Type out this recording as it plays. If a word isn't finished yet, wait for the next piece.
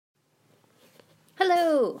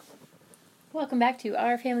Hello! Welcome back to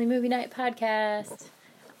our Family Movie Night podcast.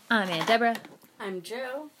 I'm Aunt Deborah. I'm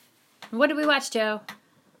Joe. What did we watch, Joe?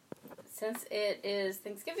 Since it is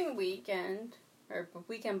Thanksgiving weekend, or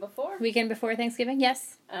weekend before. Weekend before Thanksgiving,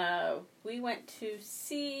 yes. We went to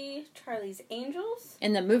see Charlie's Angels.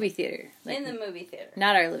 In the movie theater. In the movie theater.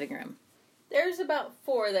 Not our living room. There's about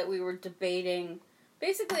 4 that we were debating.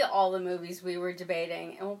 Basically all the movies we were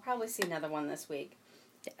debating, and we'll probably see another one this week.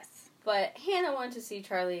 Yes. But Hannah wanted to see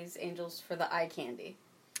Charlie's Angels for the eye candy.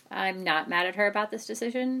 I'm not mad at her about this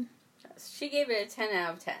decision. She gave it a 10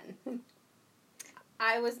 out of 10.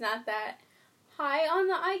 I was not that high on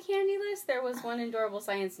the eye candy list. There was one adorable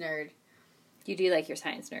science nerd. You do like your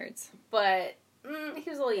science nerds. But he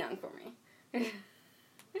was a little young for me.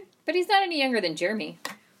 But he's not any younger than Jeremy.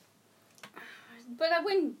 But I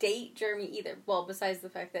wouldn't date Jeremy either. Well, besides the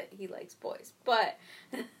fact that he likes boys. But,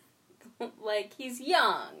 like, he's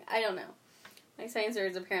young. I don't know. My science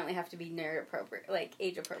nerds apparently have to be nerd appropriate, like,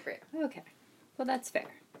 age appropriate. Okay. Well, that's fair.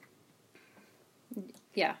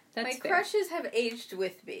 Yeah, that's fair. My crushes have aged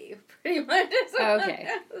with me, pretty much. Okay.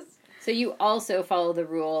 So you also follow the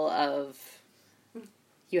rule of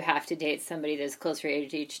you have to date somebody that's closer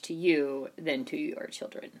age to you than to your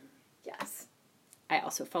children. Yes. I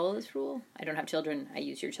also follow this rule. I don't have children. I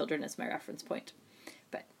use your children as my reference point.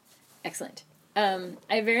 But excellent. I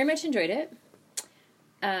very much enjoyed it.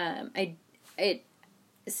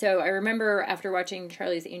 So I remember after watching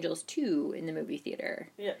Charlie's Angels 2 in the movie theater.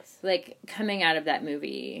 Yes. Like coming out of that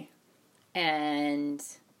movie and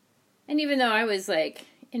even though I was like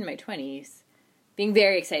in my 20s, being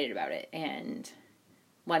very excited about it and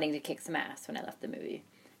wanting to kick some ass when I left the movie.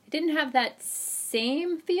 I didn't have that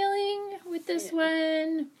same feeling with this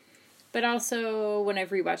one, but also when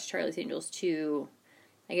I've rewatched Charlie's Angels 2,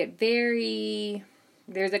 I get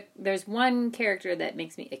there's one character that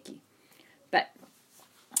makes me icky. But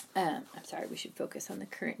I'm sorry, we should focus on the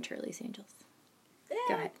current Charlie's Angels. Yeah,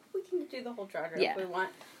 go ahead. We can do the whole genre if we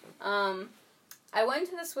want. I went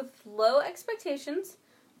into this with low expectations,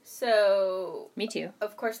 so... Me too.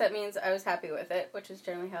 Of course that means I was happy with it, which is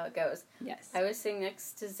generally how it goes. Yes. I was sitting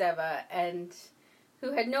next to Zeva, and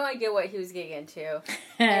who had no idea what he was getting into.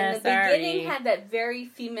 And the beginning had that very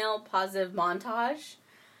female positive montage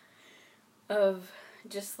of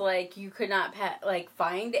just, like, you could not,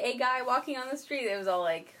 find a guy walking on the street. It was all,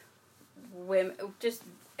 like, women, just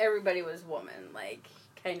everybody was woman, like,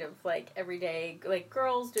 kind of, like, everyday, like,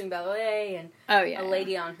 girls doing ballet, and a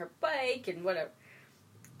lady on her bike, and whatever.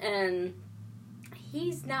 And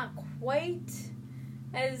he's not quite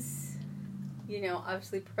as,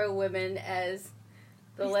 obviously pro-women as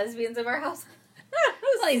the lesbians of our house.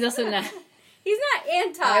 Well, he's also not... He's not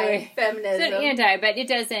anti-feminism. He's not anti, but it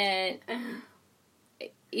doesn't...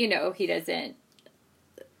 he doesn't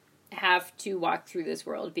have to walk through this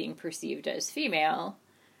world being perceived as female.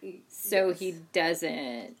 So he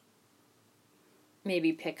doesn't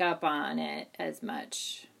maybe pick up on it as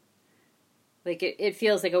much. Like, it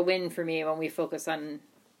feels like a win for me when we focus on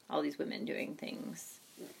all these women doing things.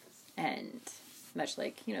 And much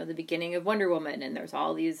like, the beginning of Wonder Woman, and there's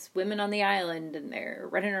all these women on the island, and they're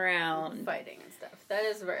running around. Fighting and stuff. That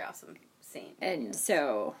is a very awesome scene. And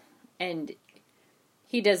and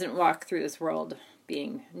he doesn't walk through this world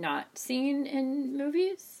being not seen in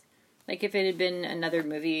movies. Like, if it had been another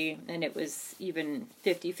movie, and it was even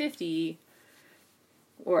 50-50,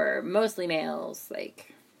 or mostly males,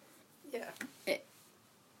 like... Yeah.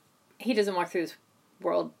 He doesn't walk through this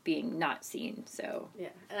world being not seen, so... Yeah,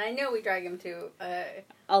 and I know we drag him to...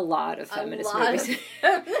 a lot of feminist movies.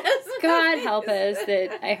 God help us,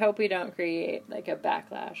 that I hope we don't create, like, a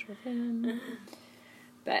backlash with him.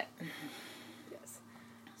 But... Yes.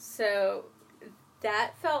 So,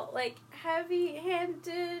 that felt, like,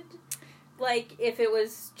 heavy-handed. Like, if it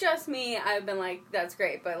was just me, I've been like, that's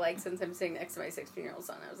great, but, like, since I'm sitting next to my 16-year-old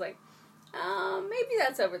son, I was like... maybe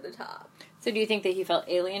that's over the top. So do you think that he felt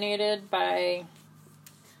alienated by...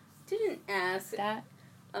 Didn't ask. That?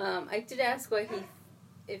 I did ask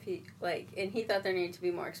if he, and he thought there needed to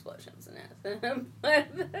be more explosions in it. But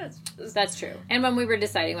that's true. And when we were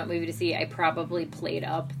deciding what movie to see, I probably played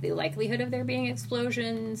up the likelihood of there being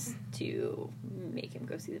explosions to make him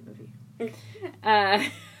go see the movie. Well, he's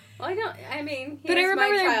but I remember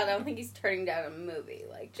my child. I don't think he's turning down a movie.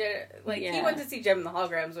 He went to see Gem and the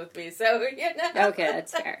Holograms with me, so, Okay,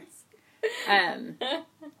 that's fair. And,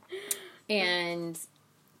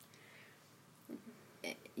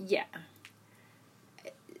 yeah.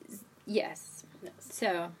 Yes.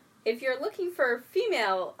 So. If you're looking for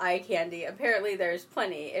female eye candy, apparently there's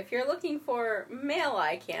plenty. If you're looking for male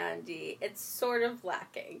eye candy, it's sort of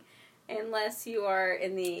lacking. Unless you are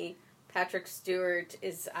in the Patrick Stewart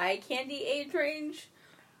is eye candy age range,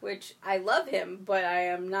 which I love him, but I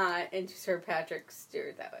am not into Sir Patrick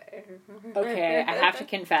Stewart that way. Okay, I have to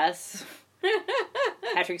confess,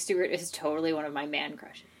 Patrick Stewart is totally one of my man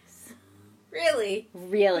crushes. Really?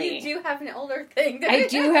 Really. You do have an older thing. I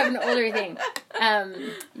do have an older thing.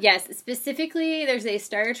 Yes, specifically, there's a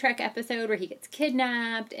Star Trek episode where he gets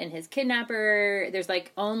kidnapped, and his kidnapper, there's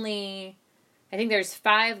like only, I think there's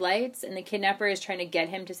 5 lights, and the kidnapper is trying to get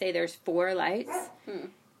him to say there's 4 lights.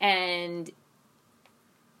 And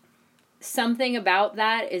something about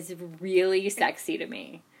that is really sexy to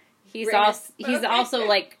me. He's also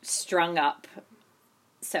like strung up.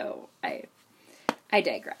 So I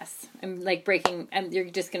digress. I'm like you're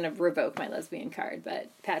just going to revoke my lesbian card, but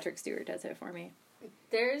Patrick Stewart does it for me.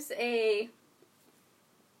 I'm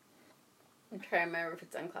trying to remember if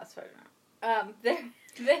it's unclassified or not. There's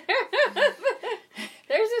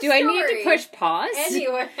a Do story. I need to push pause?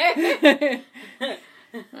 Anyway.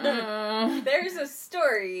 There's a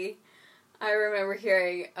story I remember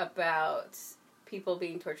hearing about people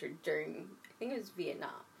being tortured during, I think it was Vietnam,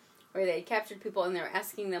 where they captured people and they were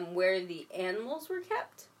asking them where the animals were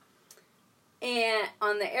kept and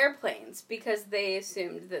on the airplanes, because they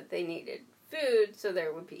assumed that they needed food, so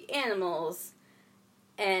there would be animals,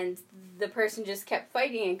 and the person just kept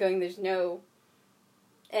fighting and going, there's no,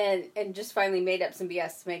 and just finally made up some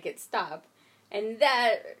BS to make it stop. And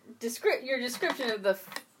that, your description of the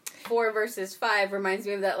 4 versus 5 reminds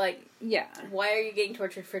me of that, like, yeah. Why are you getting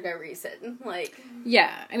tortured for no reason? Like,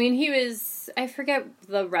 yeah, I mean, I forget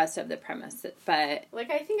the rest of the premise, but like,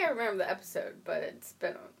 I think I remember the episode, but it's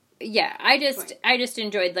been yeah, I just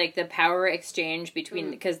enjoyed, like, the power exchange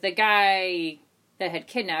between, because the guy that had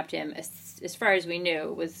kidnapped him, as far as we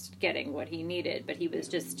knew, was getting what he needed, but he was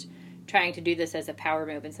just trying to do this as a power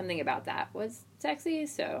move, and something about that was sexy,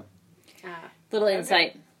 so little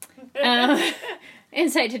insight.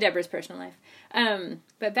 Insight to Deborah's personal life.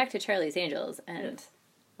 But back to Charlie's Angels and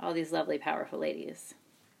all these lovely, powerful ladies.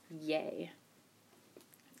 Yay.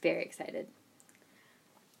 Very excited.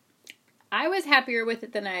 I was happier with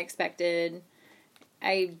it than I expected.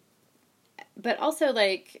 But also,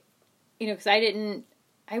 like, you know, because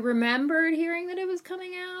I remembered hearing that it was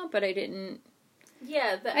coming out, but I didn't.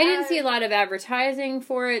 Yeah, I didn't see a lot of advertising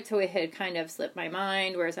for it, so it had kind of slipped my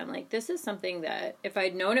mind, whereas I'm like, this is something that, if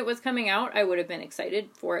I'd known it was coming out, I would have been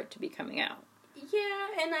excited for it to be coming out. Yeah,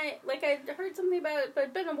 and I heard something about it, but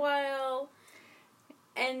it's been a while,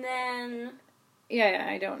 and then... Yeah,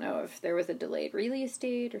 I don't know if there was a delayed release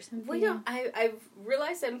date or something. Well, I've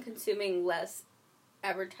realized I'm consuming less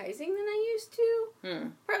advertising than I used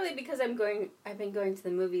to, partly because I've been going to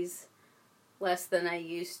the movies less than I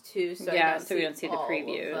used to, so we don't see the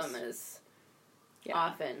previews of them as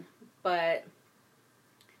often. But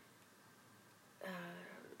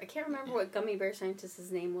I can't remember what Gummy Bear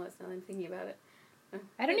Scientist's name was now that I'm thinking about it.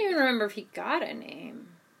 I don't even remember if he got a name.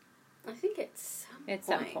 I think at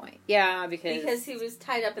some point. Yeah, because he was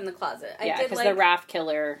tied up in the closet. Yeah, because the Raft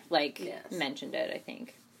Killer mentioned it, I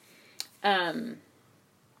think.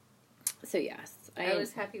 So yes, I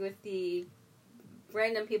was happy with the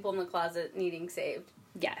random people in the closet needing saved.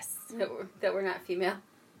 Yes. That were not female.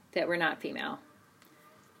 That were not female.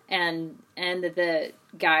 And that the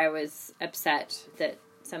guy was upset that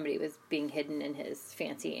somebody was being hidden in his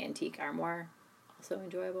fancy antique armoire. Also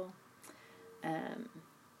enjoyable.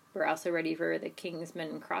 We're also ready for the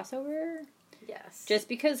Kingsman crossover. Yes. Just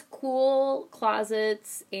because cool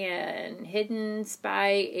closets and hidden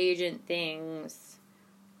spy agent things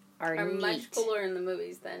are neat. Much cooler in the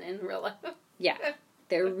movies than in real life. Yeah,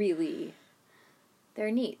 they're neat.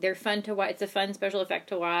 They're fun to watch. It's a fun special effect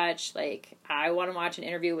to watch. Like, I want to watch an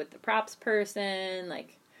interview with the props person.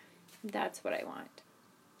 Like, that's what I want.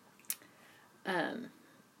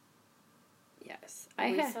 Yes.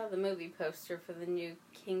 We saw the movie poster for the new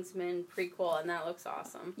Kingsman prequel, and that looks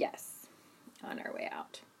awesome. Yes. On our way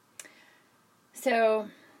out. So,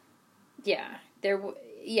 yeah.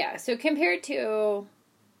 So compared to,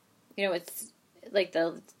 you know, it's like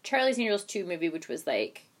the Charlie's Angels 2 movie, which was,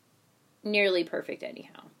 like, nearly perfect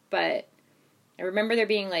anyhow. But I remember there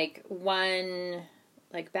being, like, one,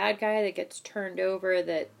 like, bad guy that gets turned over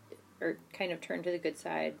or kind of turned to the good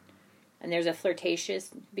side. And there's a flirtation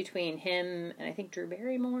between him and I think Drew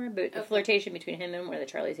Barrymore, but a flirtation between him and one of the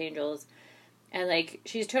Charlie's Angels. And, like,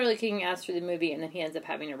 she's totally kicking ass through the movie, and then he ends up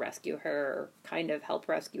having to rescue her, or kind of help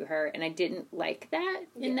rescue her. And I didn't like that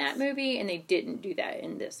in that movie, and they didn't do that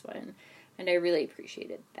in this one. And I really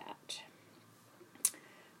appreciated that.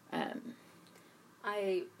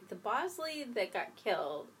 The Bosley that got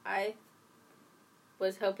killed, I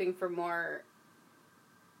was hoping for more.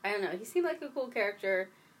 I don't know. He seemed like a cool character.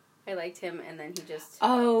 I liked him, and then he just...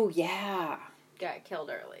 Oh, yeah. Got killed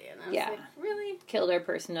early, and I was like, really? Killed our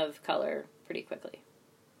person of color pretty quickly.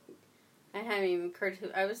 I hadn't even occurred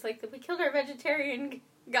to... I was like, we killed our vegetarian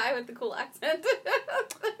guy with the cool accent.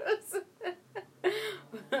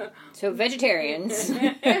 So, vegetarians,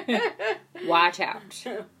 watch out.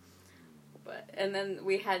 And then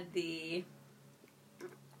we had the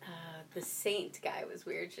saint guy was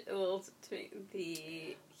weird. A little to me,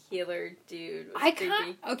 the healer dude was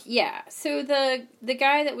creepy. Okay, yeah. So the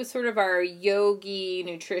guy that was sort of our yogi,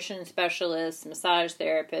 nutrition specialist, massage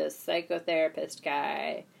therapist, psychotherapist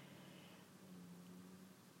guy.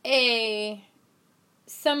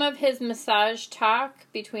 Some of his massage talk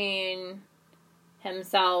between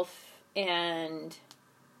himself and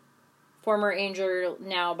former Angel,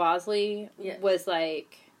 now Bosley, was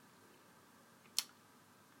like,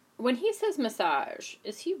 when he says massage,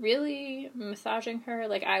 is he really massaging her?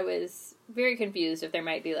 Like, I was very confused if there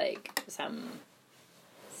might be, like, some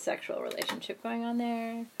sexual relationship going on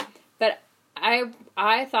there. But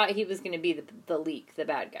I thought he was going to be the leak, the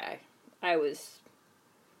bad guy. I was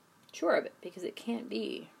sure of it, because it can't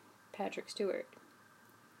be Patrick Stewart.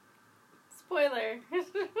 Spoiler.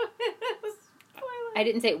 I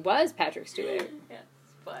didn't say it was Patrick Stewart. Yes,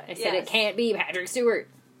 but I said it can't be Patrick Stewart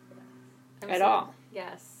at all.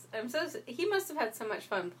 Yes. He must have had so much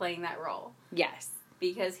fun playing that role. Yes.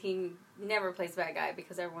 Because he never plays a bad guy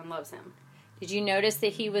because everyone loves him. Did you notice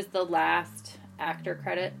that he was the last actor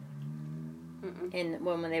credit? Mm-mm.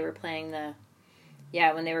 When they were playing the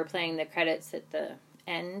credits at the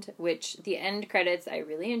end, which the end credits I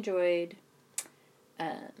really enjoyed.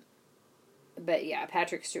 But yeah,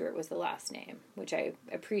 Patrick Stewart was the last name, which I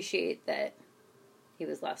appreciate that he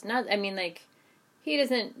was last. He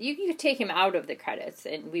doesn't... You could take him out of the credits,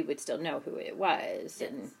 and we would still know who it was.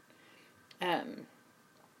 Yes. And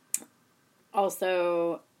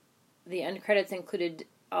also, the end credits included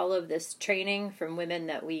all of this training from women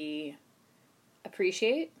that we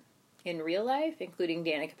appreciate in real life, including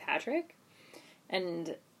Danica Patrick.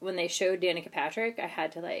 And when they showed Danica Patrick, I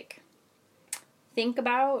had to, think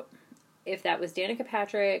about if that was Danica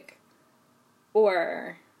Patrick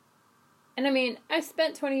or... And I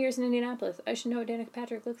spent 20 years in Indianapolis. I should know what Danica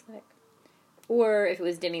Patrick looks like. Or if it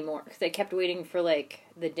was Demi Moore. Because I kept waiting for,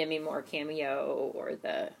 the Demi Moore cameo or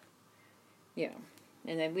the, And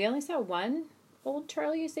then we only saw one old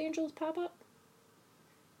Charlie's Angels pop up.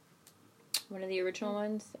 One of the original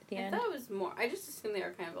ones at the end. I thought it was more. I just assumed they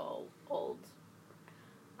were kind of old.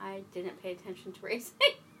 I didn't pay attention to racing.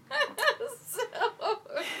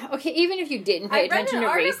 Okay, even if you didn't pay attention to racing,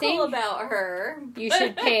 I read an article about her. You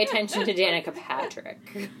should pay attention to Danica Patrick.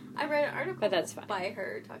 I read an article but that's fine. by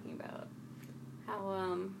her talking about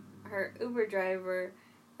how her Uber driver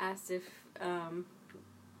asked if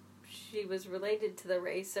she was related to the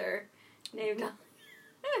racer named.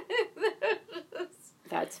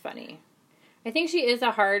 That's funny. I think she is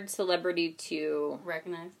a hard celebrity to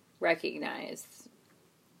recognize.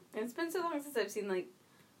 And it's been so long since I've seen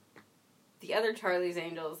the other Charlie's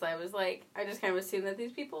Angels. I was I just kind of assumed that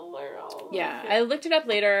these people are all... Yeah, I looked it up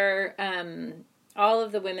later. All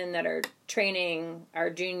of the women that are training our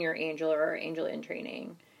junior angel or our angel in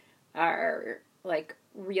training are,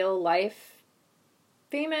 real life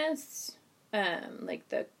famous.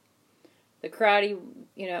 The karate,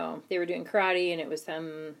 they were doing karate and it was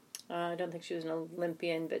some, I don't think she was an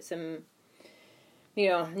Olympian, but some,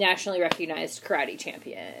 nationally recognized karate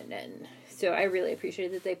champion. And so I really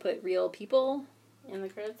appreciated that they put real people in the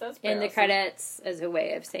credits. That's in the credits as a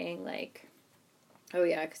way of saying oh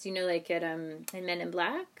yeah, because at in Men in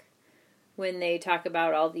Black, when they talk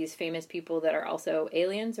about all these famous people that are also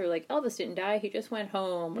aliens, or Elvis didn't die, he just went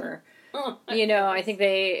home, or I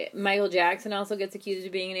think Michael Jackson also gets accused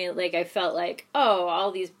of being an alien. I felt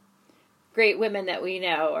all these great women that we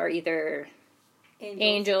know are either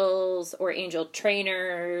angels or angel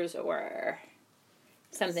trainers or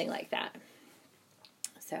something like that.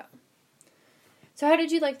 So how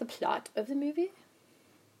did you like the plot of the movie?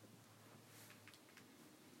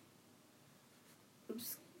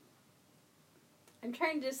 I'm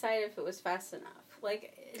trying to decide if it was fast enough.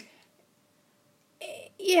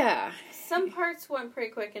 Yeah. Some parts went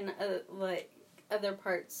pretty quick, and other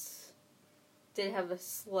parts did have a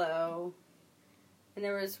slow. And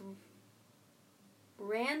there was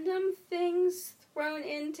random things thrown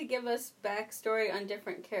in to give us backstory on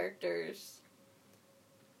different characters.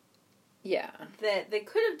 Yeah. That they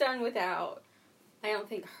could have done without. I don't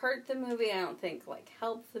think hurt the movie. I don't think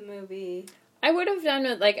helped the movie. I would have done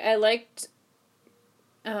it. I liked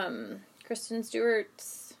Kristen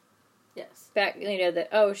Stewart's. Yes. Back,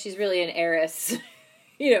 she's really an heiress.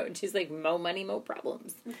 you know, and she's like, more money, more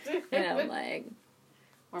problems. And I'm like,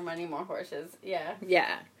 more money, more horses. Yeah.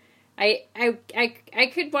 Yeah.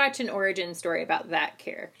 I could watch an origin story about that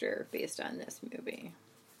character based on this movie.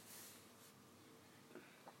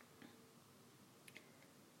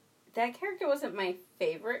 That character wasn't my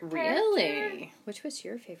favorite character. Really? Which was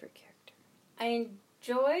your favorite character? I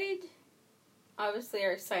enjoyed, obviously,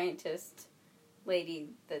 our scientist lady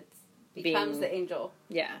that becomes the angel.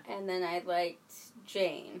 Yeah. And then I liked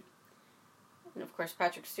Jane. And, of course,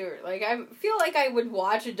 Patrick Stewart. Like, I feel like I would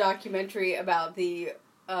watch a documentary about the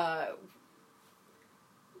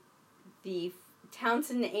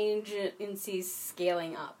Townsend agency's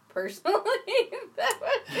scaling up. Personally, that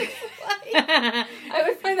would be like, I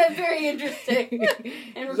would find that very interesting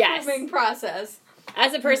in recruitment process.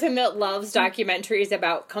 As a person that loves documentaries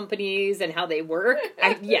about companies and how they work,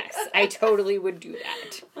 I totally would do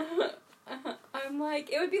that. I'm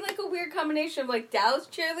like, it would be like a weird combination of like Dallas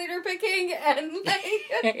cheerleader picking and like,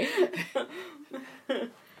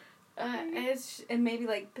 and maybe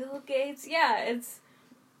like Bill Gates. Yeah, it's.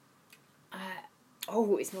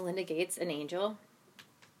 Is Melinda Gates an angel?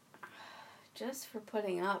 Just for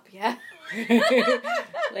putting up, yeah.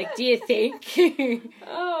 Like, do you think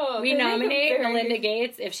we nominate Melinda good.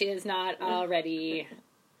 Gates if she is not already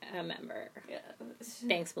a member? Yeah.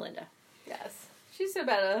 Thanks, Melinda. Yes. She's so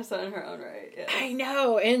badass on her own right. Yes. I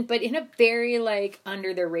know, but in a very, like,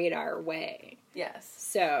 under the radar way. Yes.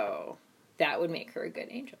 So, that would make her a good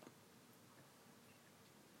angel.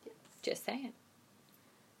 Yes. Just saying.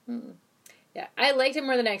 Yeah, I liked it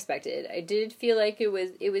more than I expected. I did feel like it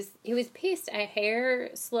was paced a hair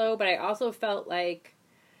slow, but I also felt like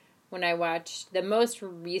when I watched the most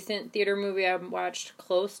recent theater movie I watched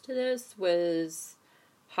close to this was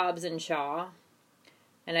Hobbs and Shaw,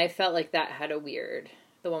 and I felt like that had the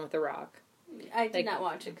one with The Rock. I did not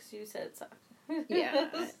watch it because you said it sucked. Yeah,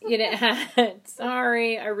 you didn't.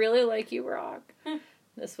 Sorry, I really like you, Rock.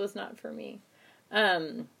 This was not for me.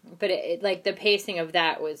 But it like the pacing of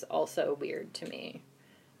that was also weird to me,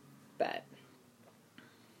 but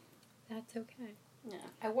that's okay. Yeah,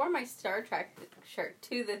 I wore my Star Trek shirt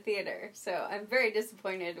to the theater, so I'm very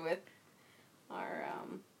disappointed with our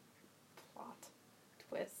plot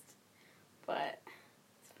twist, but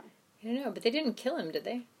it's fine. I don't know, but they didn't kill him, did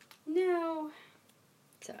they? No.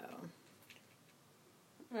 So.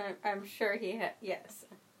 I'm sure he had, yes.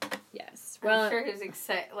 Yes. Well, I'm sure he was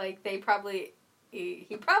excited, like, they probably...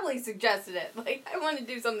 He probably suggested it. Like, I want to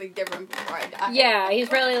do something different before I die. Yeah, he's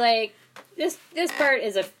probably like, this part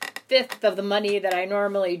is a fifth of the money that I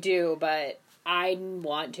normally do, but I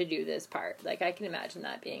want to do this part. Like, I can imagine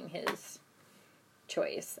that being his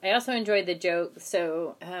choice. I also enjoyed the joke.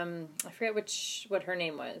 So, I forget what her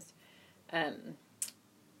name was.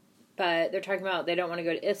 But they're talking about they don't want to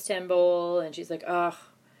go to Istanbul, and she's like, oh,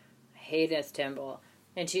 I hate Istanbul.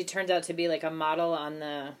 And she turns out to be like a model on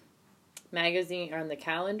the magazine or on the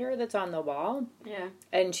calendar that's on the wall. Yeah.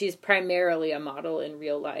 And she's primarily a model in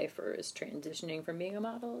real life, or is transitioning from being a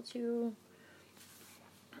model to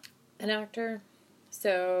an actor.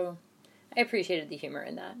 So I appreciated the humor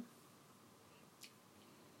in that.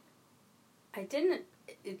 It didn't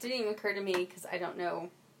even occur to me, because I don't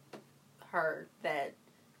know her, that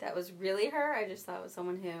was really her. I just thought it was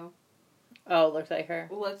someone who Looked like her.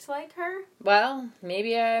 Looked like her. Well,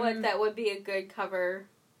 maybe But that would be a good cover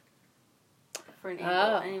for an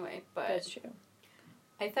angel anyway. But that's true.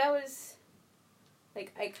 I thought it was,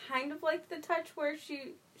 like, I kind of liked the touch where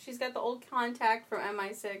she's got the old contact from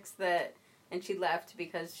MI6 and she left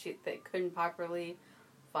because they couldn't properly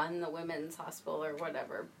fund the women's hospital or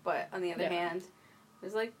whatever. But on the other hand, it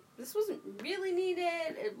was like, this wasn't really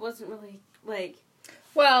needed. It wasn't really, like...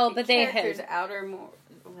 Well, but they had... outer more,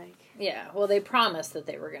 like... Yeah, well, they promised that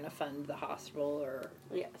they were going to fund the hospital, or...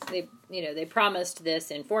 Yes. They promised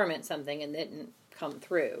this informant something and didn't come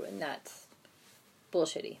through, and that's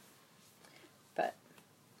bullshitty. But,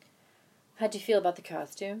 how'd you feel about the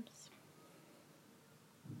costumes?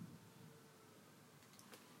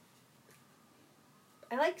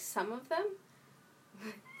 I like some of them.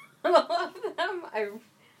 All of them. I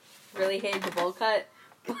really hated the bowl cut.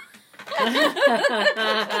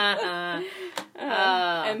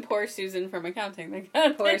 And poor Susan from accounting.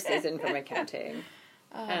 Poor Susan from accounting.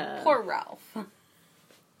 Poor Ralph.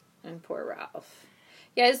 And poor Ralph.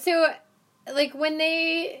 Yeah, so, like, when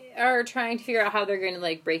they are trying to figure out how they're going to,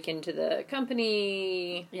 like, break into the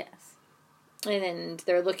company... Yes. And then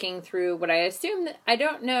they're looking through what I assume that... I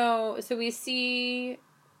don't know. So we see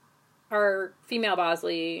our female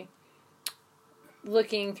Bosley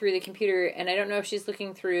looking through the computer, and I don't know if she's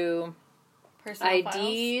looking through personnel IDs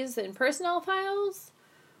files? and personnel files,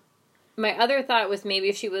 My other thought was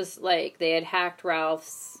maybe she was, like, they had hacked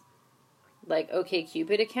Ralph's, like,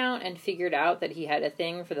 OkCupid account and figured out that he had a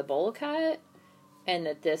thing for the bowl cut, and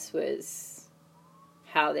that this was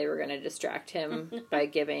how they were going to distract him by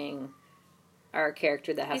giving our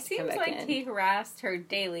character that has to come back in. He seems like he harassed her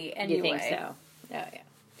daily anyway. You think so? Oh, yeah.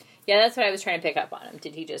 Yeah, that's what I was trying to pick up on him.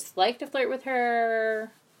 Did he just like to flirt with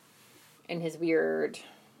her in his weird,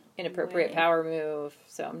 inappropriate power move?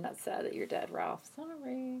 So I'm not sad that you're dead, Ralph.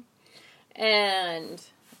 Sorry.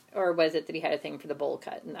 Or was it that he had a thing for the bowl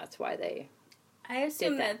cut, and that's why they... I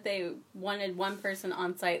assume that they wanted one person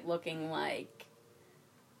on site looking like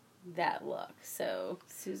that look. So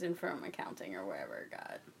Susan from accounting or wherever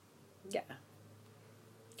got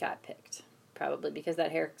picked. Probably because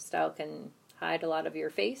that hairstyle can hide a lot of your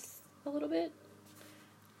face a little bit.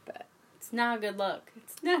 But it's not a good look.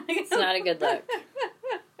 It's not a good look.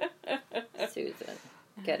 Susan,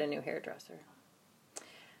 get a new hairdresser.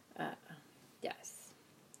 Yes.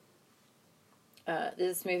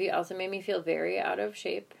 This movie also made me feel very out of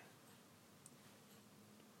shape.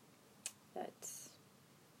 That's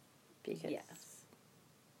because, yes.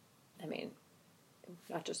 I mean,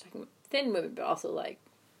 not just like thin women, but also like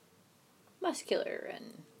muscular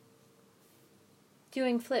and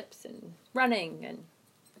doing flips and running and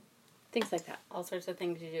things like that. All sorts of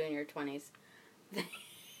things you do in your 20s.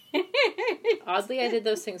 Oddly, I did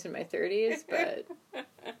those things in my 30s, but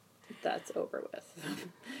that's over with.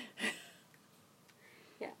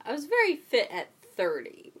 Yeah, I was very fit at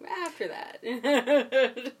 30. After that.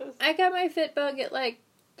 I got my fit bug at like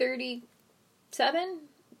 37,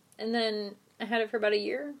 and then I had it for about a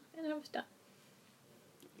year, and I was done.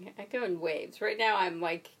 Yeah, I go in waves. Right now I'm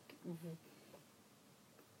like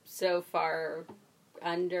so far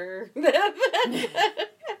under.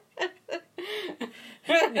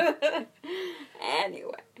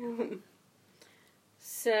 Anyway.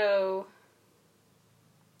 So,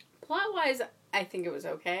 plot-wise, I think it was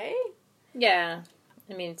okay. Yeah.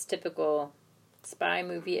 I mean, it's typical spy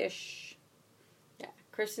movie-ish. Yeah.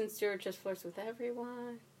 Kristen Stewart just flirts with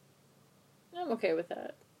everyone. I'm okay with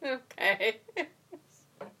that. Okay.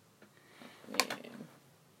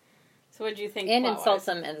 So what do you think? And insults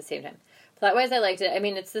them at the same time. Plot-wise, I liked it. I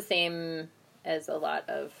mean, it's the same as a lot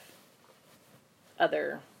of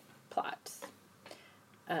other plots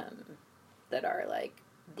that are like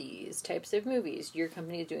these types of movies. Your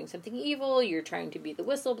company is doing something evil. You're trying to be the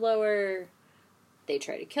whistleblower. They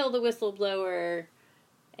try to kill the whistleblower.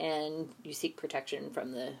 And you seek protection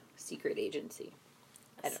from the secret agency.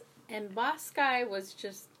 And Boss Guy was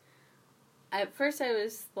just... At first I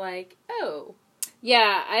was like, oh...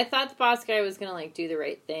 Yeah, I thought the boss guy was going to, like, do the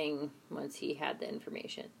right thing once he had the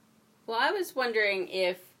information. Well, I was wondering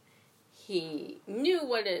if he knew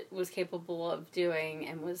what it was capable of doing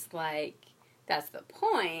and was like, that's the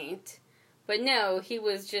point. But no, he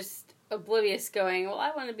was just oblivious going, well,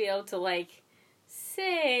 I want to be able to, like,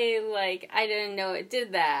 say, like, I didn't know it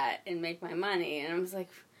did that and make my money. And I was like,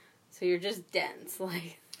 so you're just dense,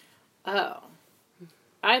 like... Oh.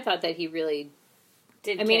 I thought that he really...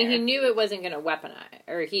 He knew it wasn't going to weaponize.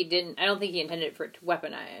 Or he didn't... I don't think he intended for it to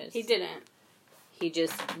weaponize. He didn't. He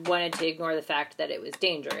just wanted to ignore the fact that it was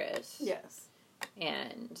dangerous. Yes.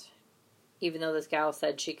 And even though this gal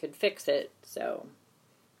said she could fix it, so...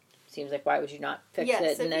 Seems like, why would you not fix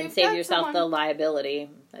it and then save yourself the liability?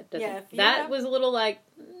 That doesn't... that was a little like,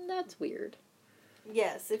 that's weird.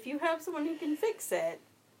 Yes, if you have someone who can fix it...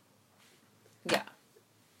 Yeah.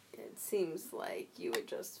 It seems like you would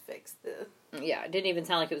just fix the... Yeah, it didn't even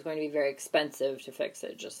sound like it was going to be very expensive to fix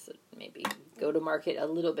it. Just maybe go to market a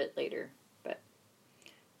little bit later. But,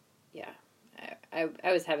 yeah. I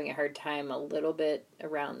was having a hard time a little bit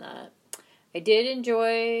around that. I did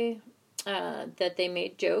enjoy that they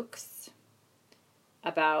made jokes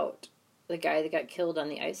about the guy that got killed on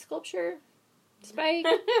the ice sculpture, Spike.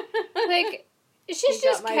 Like, she's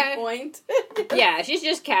just... my point. Yeah, she's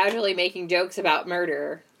just casually making jokes about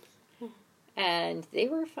murder. And they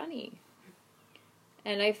were funny.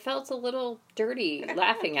 And I felt a little dirty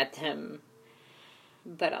laughing at them.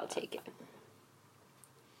 But I'll take it.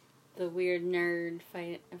 The weird nerd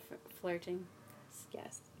flirting.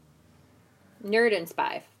 Yes. Nerd and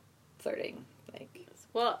spy flirting. Like,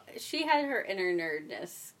 well, she had her inner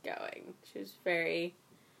nerdness going. She was very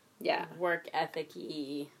work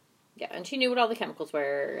ethic-y. Yeah, and she knew what all the chemicals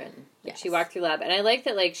were. And she walked through the lab. And I like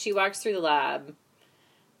that, like, she walks through the lab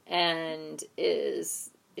and is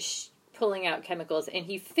pulling out chemicals, and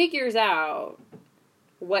he figures out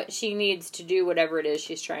what she needs to do, whatever it is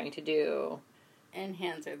she's trying to do. And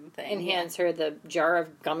hands her the thing. And hands her the jar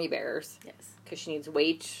of gummy bears. Yes. Because she needs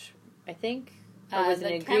weight, I think, Or was it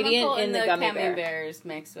an ingredient in the gummy bears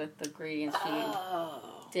mixed with the ingredients she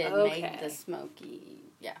did make the smoky.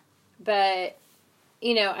 Yeah. But,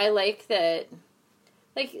 I like that.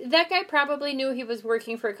 Like, that guy probably knew he was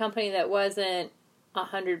working for a company that wasn't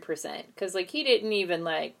 100%. Because, like, he didn't even,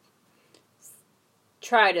 like,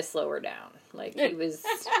 try to slow her down. Like, he was...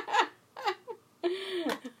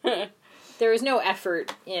 there was no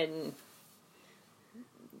effort in...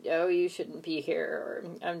 Oh, you shouldn't be here, or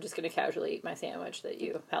I'm just going to casually eat my sandwich that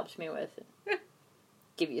you helped me with and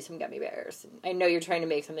give you some gummy bears. I know you're trying to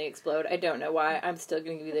make something explode. I don't know why. I'm still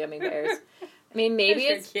going to give you the gummy bears. I mean, maybe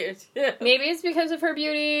it's cute. Maybe it's because of her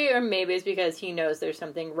beauty, or maybe it's because he knows there's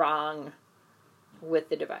something wrong with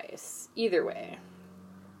the device. Either way,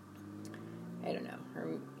 I don't know. Or,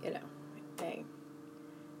 I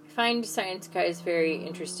find science guys very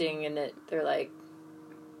interesting in that they're like,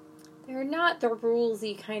 they're not the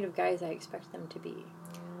rulesy kind of guys I expect them to be.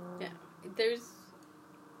 Yeah. There's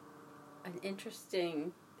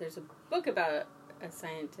a book about a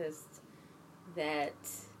scientist that,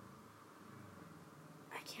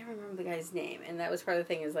 I can't remember the guy's name, and that was part of the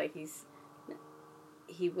thing is, like,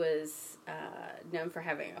 he was known for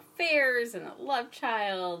having affairs and a love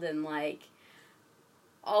child and, like,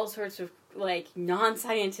 all sorts of, like,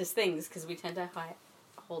 non-scientist things, because we tend to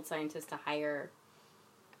hold scientists to higher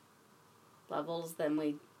levels than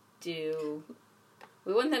we do.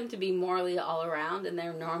 We want them to be morally all around, and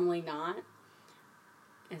they're normally not.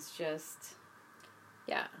 It's just...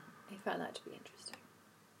 Yeah, I found that to be interesting.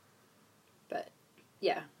 But,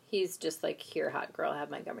 yeah, he's just like, here, hot girl, have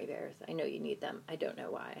my gummy bears. I know you need them. I don't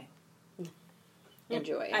know why.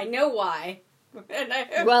 Enjoy. I know why.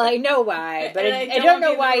 Well, I know why, but I don't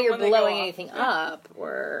know why you're blowing anything up,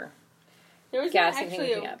 or... There was not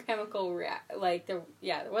actually a chemical there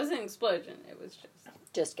wasn't an explosion. It was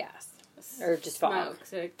just gas or just fog.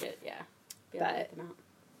 So it could, But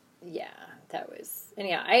that was. And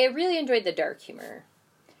I really enjoyed the dark humor.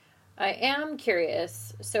 I am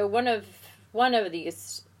curious. So one of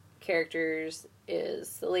these characters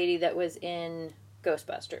is the lady that was in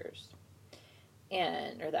Ghostbusters,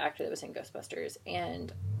 or the actor that was in Ghostbusters,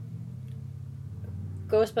 and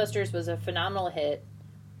Ghostbusters was a phenomenal hit.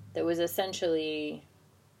 That was essentially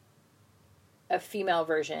a female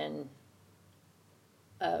version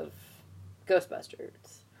of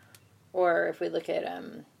Ghostbusters. Or if we look at,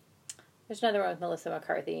 there's another one with Melissa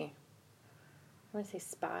McCarthy. I want to say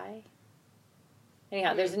Spy.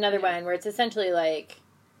 Anyhow, there's another one where it's essentially like,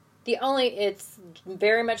 it's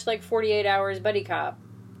very much like 48 Hours Buddy Cop.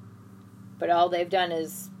 But all they've done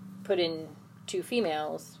is put in two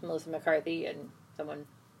females, Melissa McCarthy and someone,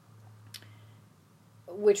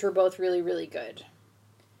 which were both really, really good.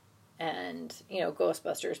 And,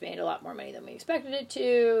 Ghostbusters made a lot more money than we expected it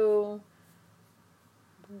to.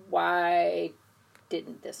 Why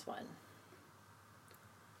didn't this one?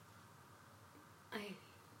 I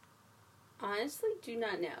honestly do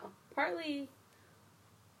not know. Partly,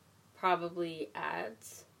 probably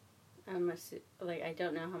ads. I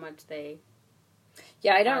don't know how much they...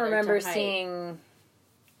 Yeah, I don't remember seeing...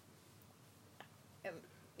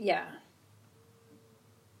 Yeah.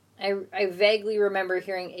 I vaguely remember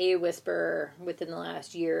hearing a whisper within the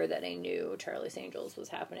last year that I knew Charlie's Angels was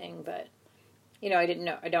happening, but, I didn't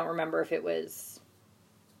know. I don't remember if it was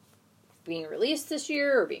being released this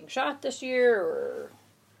year or being shot this year or,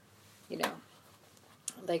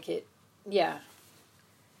 yeah.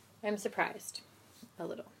 I'm surprised a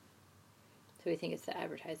little. So we think it's the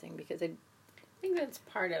advertising because I think that's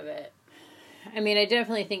part of it. I mean, I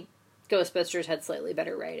definitely think Ghostbusters had slightly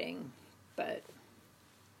better writing, but...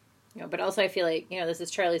 but also I feel like, this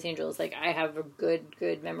is Charlie's Angels. Like, I have a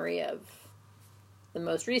good memory of the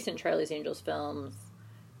most recent Charlie's Angels films.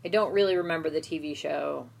 I don't really remember the TV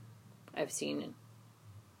show. I've seen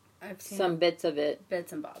some bits of it.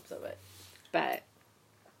 Bits and bobs of it. But,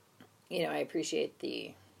 I appreciate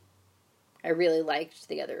I really liked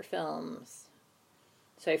the other films.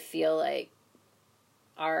 So I feel like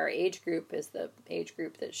our age group is the age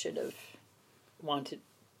group that should have wanted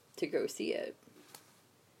to go see it.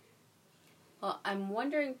 Well, I'm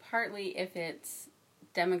wondering partly if it's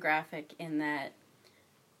demographic in that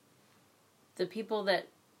the people that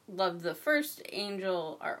loved the first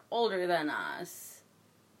Angel are older than us.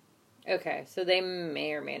 Okay, so they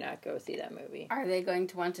may or may not go see that movie. Are they going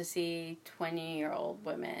to want to see 20-year-old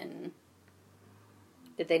women?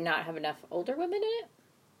 Did they not have enough older women in it?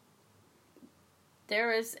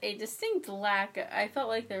 There was a distinct lack. I felt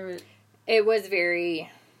like there was... It was very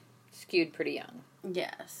skewed pretty young.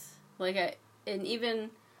 Yes. And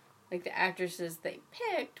even, the actresses they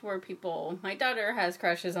picked were people my daughter has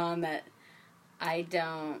crushes on that I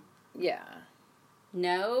don't... Yeah.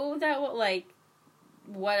 know that, like,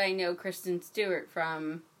 what I know Kristen Stewart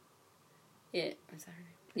from it, is that her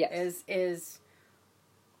name? Yes. Is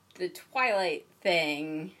the Twilight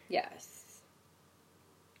thing. Yes.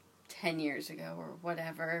 10 years ago or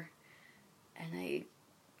whatever. And I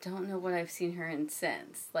don't know what I've seen her in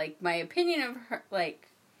since. Like, my opinion of her, like,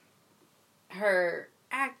 her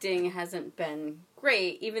acting hasn't been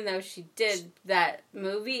great, even though she did that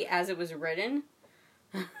movie as it was written,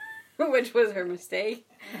 which was her mistake.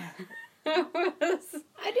 I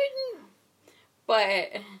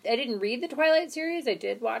didn't read the Twilight series. I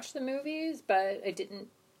did watch the movies, but I didn't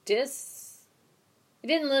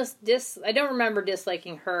I don't remember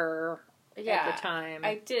disliking her at the time.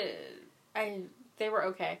 I did. They were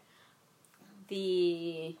okay.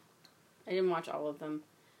 I didn't watch all of them,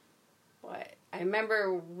 but I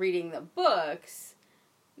remember reading the books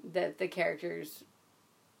that the characters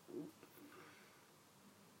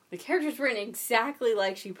written exactly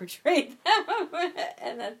like she portrayed them,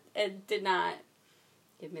 and that it did not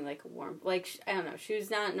give me like a warm, like, I don't know, she was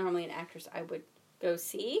not normally an actress I would go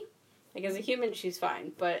see. Like, as a human, she's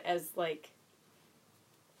fine, but as, like...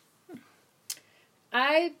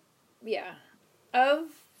 Of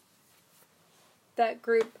that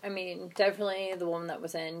group, I mean, definitely the woman that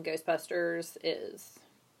was in Ghostbusters is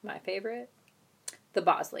my favorite. The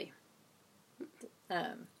Bosley.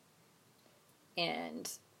 And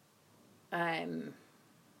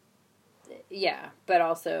but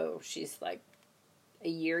also she's, like, a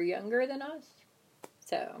year younger than us.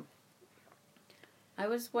 So... I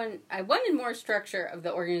wanted more structure of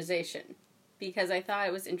the organization, because I thought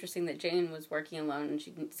it was interesting that Jane was working alone and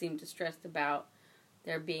she seemed distressed about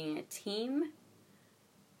there being a team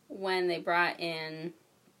when they brought in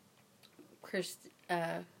Kristen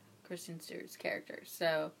Stewart's character.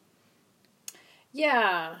 So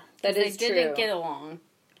yeah, that is true. They didn't get along.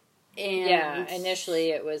 And yeah, initially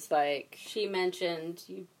it was like... She mentioned,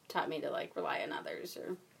 you taught me to, like, rely on others.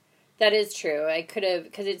 Or that is true. I could have...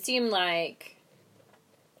 Because it seemed like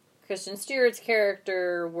Kristen Stewart's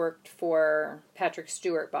character worked for Patrick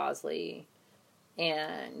Stewart Bosley,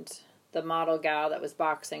 and the model gal that was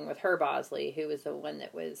boxing with her Bosley, who was the one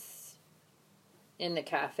that was in the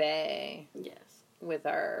cafe. Yes. With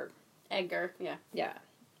our... Edgar, yeah. Yeah.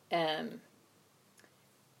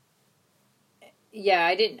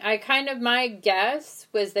 Yeah, my guess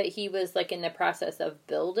was that he was, like, in the process of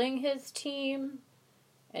building his team,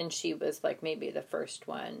 and she was, like, maybe the first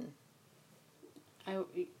one.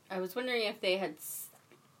 I was wondering if they had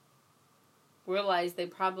realized they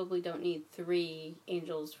probably don't need 3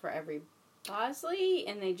 angels for every Bosley,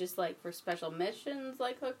 and they just, like, for special missions,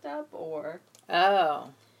 like, hooked up, or... Oh.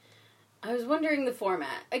 I was wondering the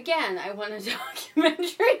format. Again, I want a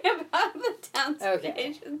documentary about the Townsend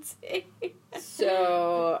Agency.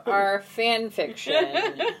 So, our fan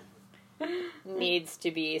fiction needs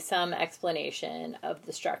to be some explanation of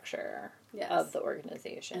the structure of the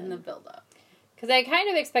organization. And the build-up. Because I kind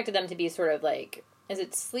of expected them to be sort of like, is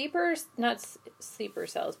it sleepers? Not sleeper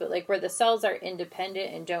cells, but like where the cells are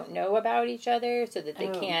independent and don't know about each other so that they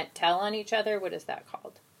can't tell on each other. What is that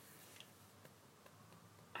called?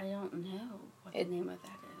 I don't know what the name of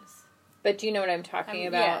that is. But do you know what I'm talking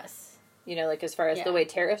about? Yes. You know, like as far as the way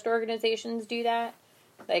terrorist organizations do that?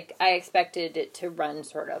 Like, I expected it to run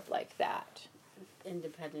sort of like that.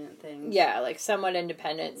 Independent things. Yeah, like somewhat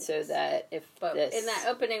independent so that if in that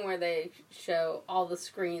opening where they show all the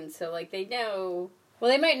screens, so like they know...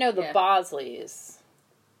 Well, they might know the Bosleys,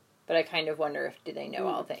 but I kind of wonder do they know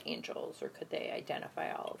all the angels, or could they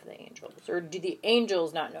identify all of the angels? Or do the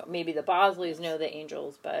angels not know? Maybe the Bosleys know the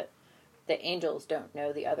angels, but the angels don't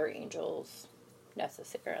know the other angels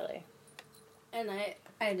necessarily. And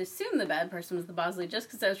I'd assume the bad person was the Bosley, just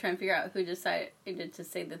because I was trying to figure out who decided to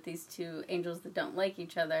say that these 2 angels that don't like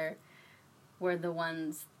each other were the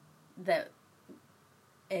ones that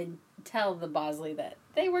tell the Bosley that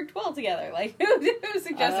they worked well together. Like, who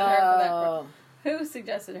suggested her for that? Who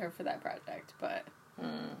suggested her for that project? But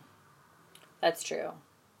that's true.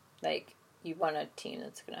 Like, you want a team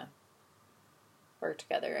that's gonna work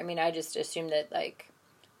together. I mean, I just assumed that, like,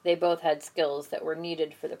 they both had skills that were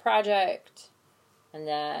needed for the project, and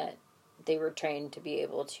that they were trained to be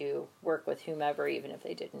able to work with whomever, even if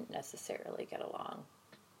they didn't necessarily get along.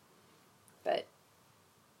 But,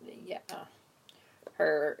 yeah.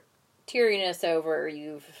 Her teariness over,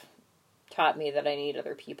 you've taught me that I need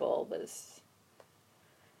other people, was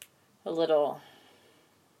a little,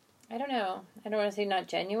 I don't know. I don't want to say not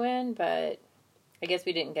genuine, but I guess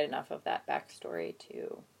we didn't get enough of that backstory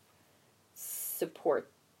to support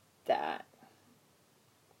that.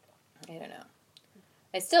 I don't know.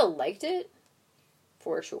 I still liked it,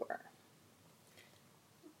 for sure.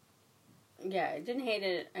 Yeah, I didn't hate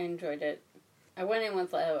it. I enjoyed it. I went in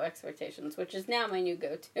with low expectations, which is now my new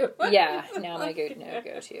go-to. Yeah, now my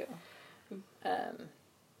go-to. And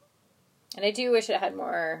I do wish it had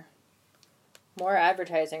more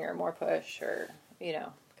advertising or more push or,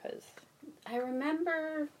 because... I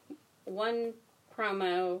remember one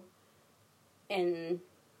promo and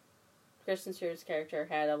Kristen Stewart's character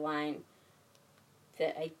had a line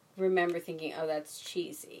that I remember thinking, oh, that's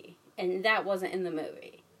cheesy. And that wasn't in the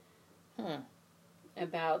movie.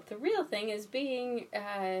 About the real thing is being,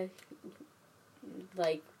 the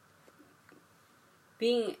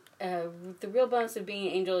real bonus of being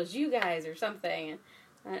an angel is you guys or something.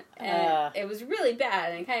 And it was really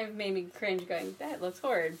bad, and it kind of made me cringe going, that looks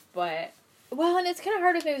horrid, but... Well, and it's kind of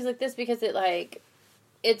hard with movies like this because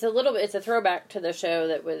it's a throwback to the show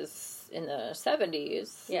that was in the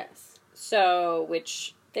 70s. Yes. So,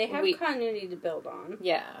 which... They have continuity to build on.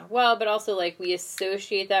 Yeah. Well, but also, we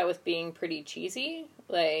associate that with being pretty cheesy.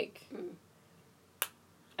 I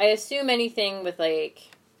assume anything with,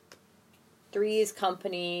 Three's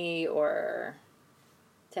Company or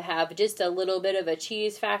to have just a little bit of a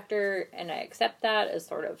cheese factor, and I accept that as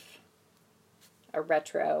sort of a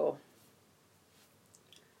retro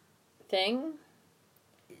thing.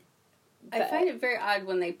 I find it very odd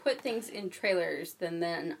when they put things in trailers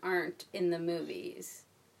then aren't in the movies.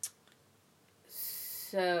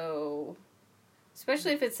 So,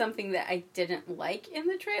 especially if it's something that I didn't like in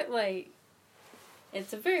the trailer,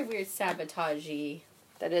 it's a very weird sabotage-y.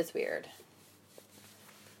 That is weird.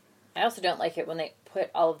 I also don't like it when they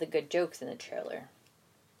put all of the good jokes in the trailer.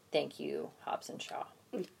 Thank you, Hobbs and Shaw.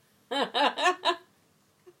 That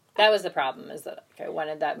was the problem, is that I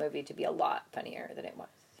wanted that movie to be a lot funnier than it was.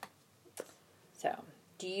 So,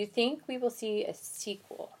 do you think we will see a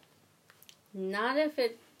sequel? Not if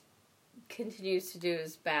it continues to do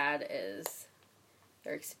as bad as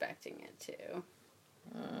they're expecting it to.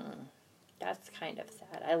 That's kind of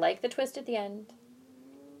sad. I like the twist at the end.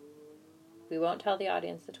 We won't tell the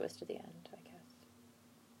audience the twist at the end, I guess.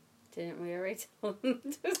 Didn't we already tell them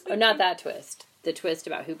the twist? Oh, not that twist. The twist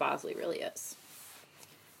about who Bosley really is.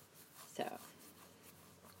 So,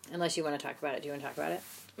 unless you want to talk about it. Do you want to talk about it?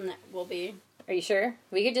 No, we'll be. Are you sure?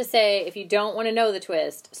 We could just say, if you don't want to know the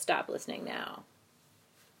twist, stop listening now.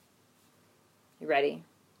 You ready?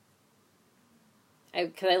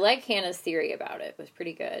 Because I like Hannah's theory about it. It was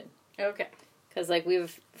pretty good. Okay. Because,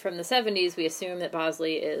 from the 70s, we assume that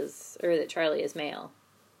that Charlie is male.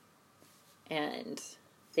 And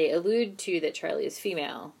they allude to that Charlie is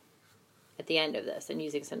female at the end of this, and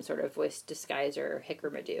using some sort of voice disguiser,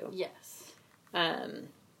 Hickermadoo. Yes.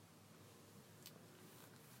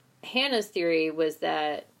 Hannah's theory was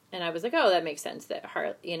that, and I was like, oh, that makes sense, that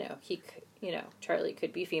Charlie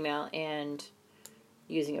could be female and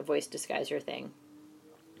using a voice disguiser thing.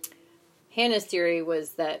 Hannah's theory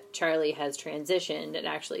was that Charlie has transitioned and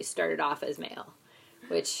actually started off as male,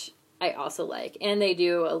 which I also like. And they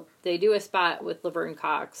do a spot with Laverne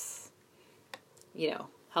Cox,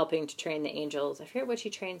 helping to train the angels. I forget what she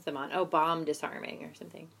trains them on. Oh, bomb disarming or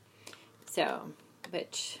something. So,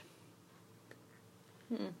 which...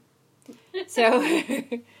 So,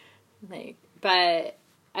 but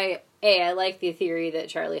I like the theory that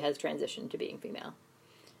Charlie has transitioned to being female.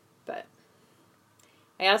 But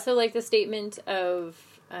I also like the statement of,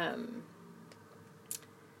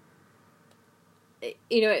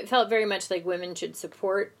 it felt very much like women should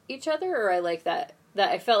support each other, or I like that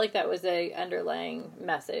I felt like that was a underlying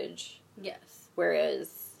message. Yes.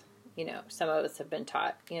 Whereas, some of us have been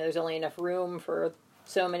taught, there's only enough room for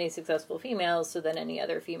so many successful females, so then any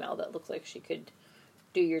other female that looks like she could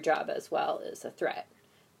do your job as well is a threat,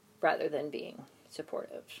 rather than being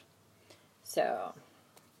supportive. So,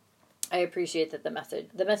 I appreciate that the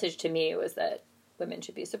message to me was that women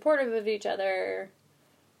should be supportive of each other,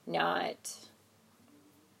 not,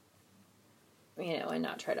 and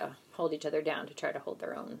not try to hold each other down to try to hold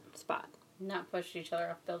their own spot. Not push each other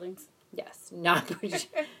off buildings. Yes, not push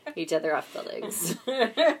each other off buildings.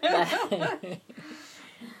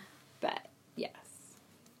 But, yes.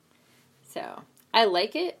 So, I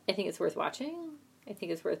like it. I think it's worth watching. I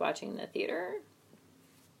think it's worth watching in the theater.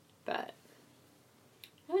 But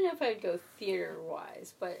I don't know if I'd go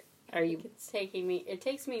theater-wise, but it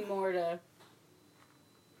takes me more to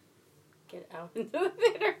get out into the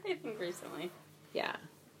theater, I think, recently. Yeah.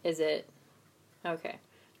 Is it? Okay.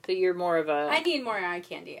 So you're more of a... I need more eye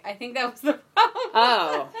candy. I think that was the problem.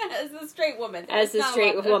 Oh. As a straight woman. As a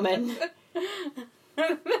straight woman.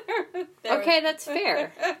 Okay, that's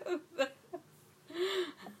fair.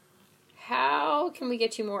 How can we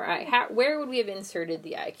get you more eye... where would we have inserted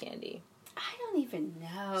the eye candy? I don't don't even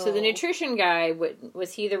know. So the nutrition guy,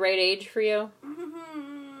 was he the right age for you?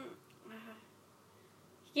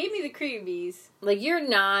 He gave me the creebies. Like, you're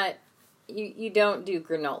not... You don't do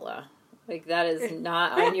granola. Like, that is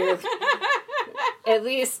not on your... At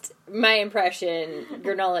least, my impression,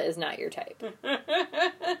 granola is not your type.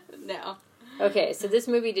 No. Okay, so this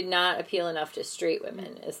movie did not appeal enough to straight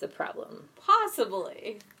women, is the problem.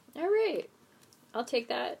 Possibly. All right. I'll take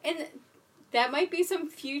that. And that might be some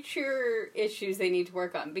future issues they need to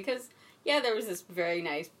work on. Because, yeah, there was this very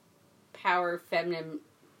nice power feminine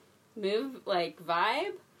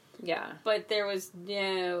vibe. Yeah. But there was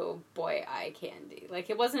no boy eye candy.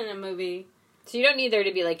 Like, it wasn't a movie. So you don't need there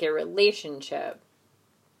to be, like, a relationship.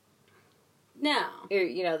 No.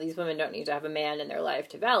 These women don't need to have a man in their life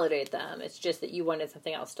to validate them. It's just that you wanted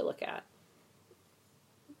something else to look at.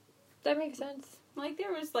 That makes sense. Like,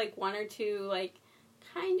 there was, like, one or two, like,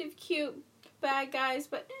 kind of cute bad guys,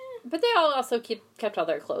 but But they all also kept all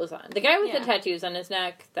their clothes on. The guy with the tattoos on his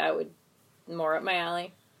neck, that would more up my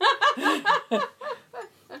alley.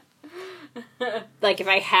 Like, if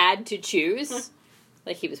I had to choose,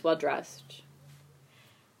 like, he was well-dressed.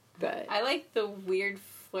 But I like the weird,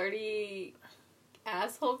 flirty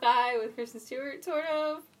asshole guy with Kristen Stewart, sort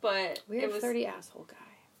of, but weird, it was flirty asshole guy.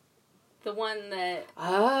 the one that...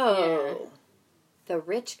 Oh. Yeah. The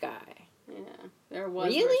rich guy. Yeah, there was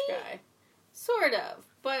really? a rich guy. Sort of,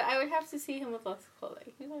 but I would have to see him with less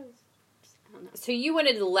clothing. I don't know. So you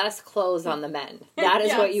wanted less clothes on the men. That is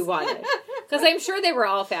Yes. what you wanted. Because I'm sure they were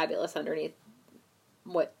all fabulous underneath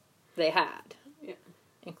what they had. Yeah.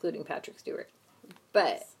 Including Patrick Stewart.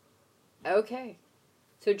 But, okay.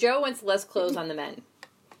 So Joe wants less clothes on the men.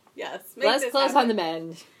 Yes. Less clothes on the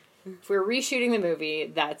men. If we're reshooting the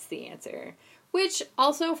movie, that's the answer. Which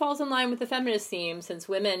also falls in line with the feminist theme, since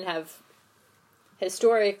women have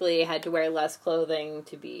historically had to wear less clothing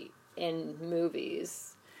to be in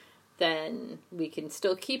movies. Then we can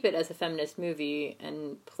still keep it as a feminist movie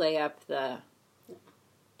and play up the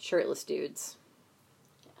shirtless dudes.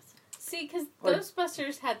 Yes. See, because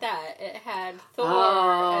Ghostbusters had that. It had Thor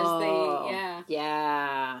as the...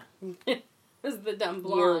 Yeah. as the dumb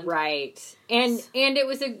blonde. You're right. And it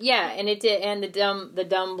was and it did, and the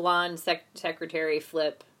dumb blonde secretary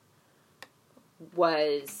Flip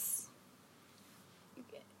was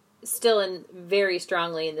still very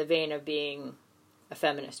strongly in the vein of being a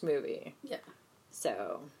feminist movie. Yeah.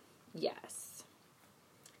 So, yes.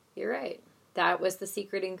 You're right. That was the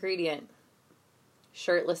secret ingredient.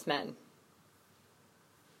 Shirtless men.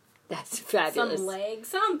 That's fabulous. Some leg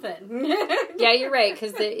something. Yeah, you're right,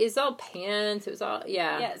 because it's all pants. It was all,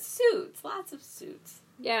 Yeah, suits. Lots of suits.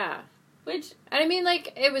 Yeah. Which... And I mean,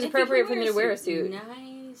 like, it was appropriate for them to wear a suit.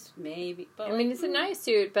 Nice, maybe. But I mean, it's a nice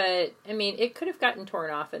suit, but, I mean, it could have gotten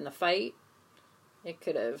torn off in the fight. It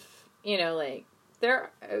could have,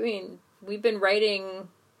 we've been writing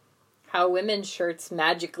how women's shirts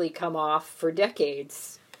magically come off for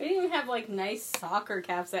decades. We didn't even have, like, nice soccer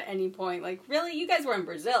caps at any point. Like, really? You guys were in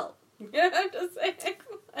Brazil. I'm just saying.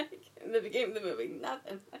 Like, in the beginning of the movie,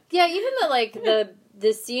 nothing. Yeah, even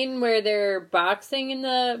the scene where they're boxing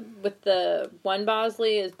with the one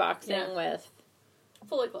Bosley is boxing with...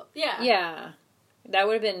 Fully clothed. Yeah. Yeah. That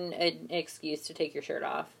would have been an excuse to take your shirt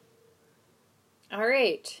off. All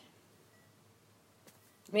right.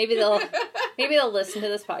 Maybe they'll listen to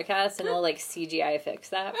this podcast and we'll, like, CGI fix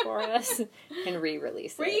that for us and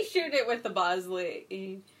re-release it. Reshoot it with the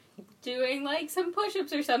Bosley doing, like, some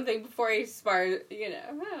push-ups or something before he spars, I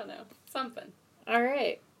don't know, something. All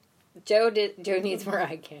right. Joe needs more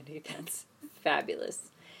eye candy. That's fabulous.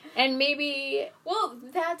 And maybe... Well,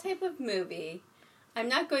 that type of movie, I'm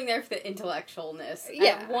not going there for the intellectualness.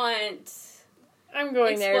 Yeah. I want... I'm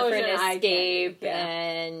going there for an escape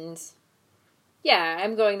and... Yeah,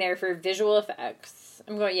 I'm going there for visual effects.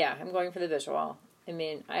 I'm going for the visual. I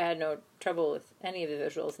mean, I had no trouble with any of the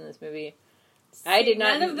visuals in this movie.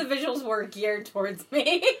 None of the visuals were geared towards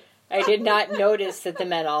me. I did not notice that the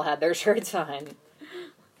men all had their shirts on.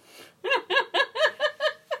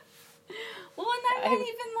 Well, and I'm not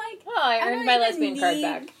even like... Well, I earned my lesbian card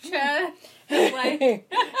back.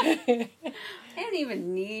 I don't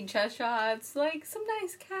even need chest shots. Like, some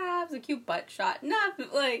nice calves, a cute butt shot. Not,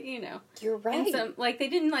 like, You're right. And some, like, they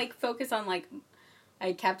didn't, like, focus on, like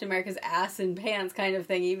Captain America's ass and pants kind of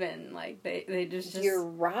thing, even. Like, they just... You're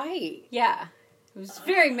right. Yeah. It was a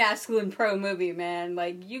very masculine pro movie, man.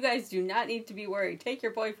 Like, you guys do not need to be worried. Take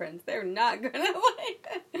your boyfriends. They're not gonna, like,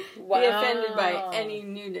 be offended by any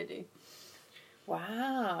nudity.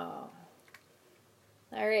 Wow.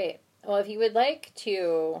 All right. Well, if you would like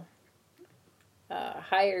to...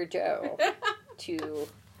 hire Joe to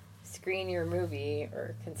screen your movie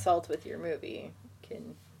or consult with your movie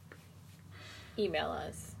can email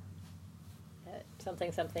us at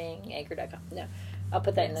something.anchor.com. No, I'll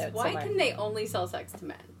put that in the notes somewhere. Why can they only sell sex to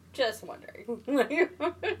men? Just wondering.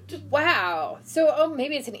 Wow. So,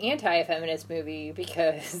 maybe it's an anti-feminist movie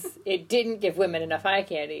because it didn't give women enough eye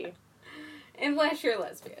candy. Unless you're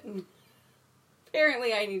lesbian.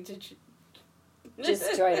 Apparently I need to...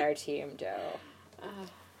 Just join our team, Joe.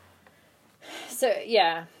 So,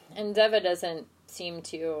 yeah. And Zeva doesn't seem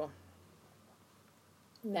to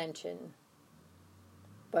mention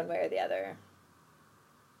one way or the other.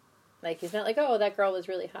 Like, he's not like, oh, that girl was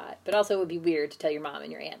really hot. But also it would be weird to tell your mom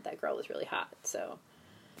and your aunt that girl was really hot. So,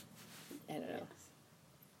 I don't know. Yes.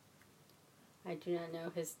 I do not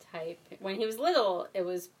know his type. When he was little, it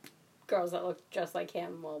was girls that looked just like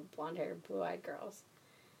him. Well, blonde-haired, blue-eyed girls.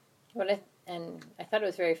 And I thought it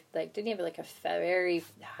was very, like, didn't he have, like, a very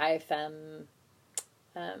high femme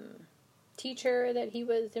teacher that he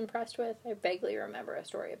was impressed with? I vaguely remember a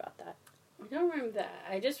story about that. I don't remember that.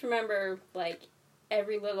 I just remember, like,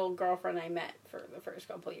 every little girlfriend I met for the first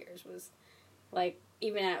couple of years was, like,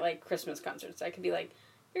 even at, like, Christmas concerts, I could be like,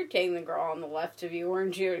 you're dating the girl on the left of you,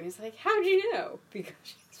 aren't you? And he's like, how'd you know? Because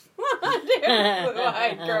she's blonde-haired,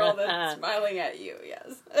 blue-eyed girl that's smiling at you,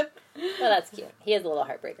 yes. Well, that's cute. He is a little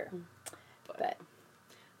heartbreaker. But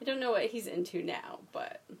I don't know what he's into now,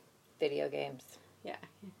 but... Video games. Yeah,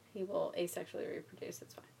 he will asexually reproduce,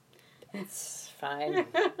 it's fine. It's fine.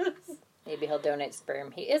 Maybe he'll donate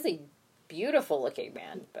sperm. He is a beautiful looking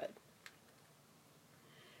man, but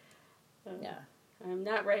yeah. I'm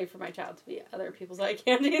not ready for my child to be other people's eye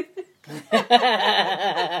candy.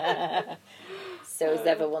 So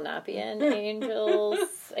Zeva will not be in Angels.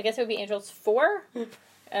 I guess it would be Angels 4.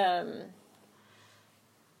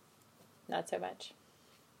 Not so much.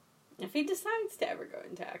 If he decides to ever go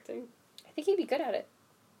into acting. I think he'd be good at it.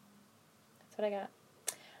 That's what I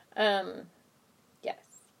got. Yes.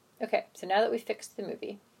 Okay, so now that we fixed the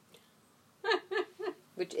movie,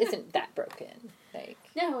 which isn't that broken, like...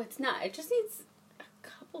 No, it's not. It just needs a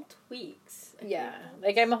couple tweaks. Yeah.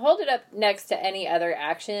 Like, I'm gonna hold it up next to any other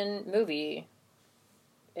action movie,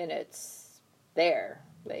 and it's there.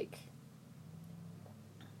 Like...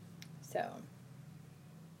 So...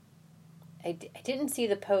 I didn't see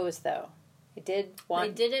the pose, though. I did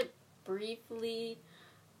want... They did it briefly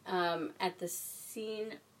at the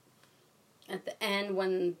scene at the end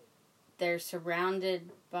when they're surrounded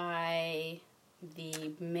by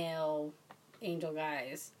the male angel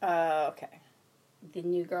guys. Okay. The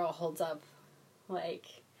new girl holds up, like,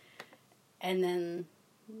 and then,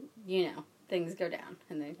 you know, things go down,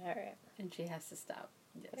 and they... All right. And she has to stop.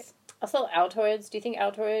 Yes. Okay. Also, Altoids. Do you think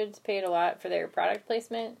Altoids paid a lot for their product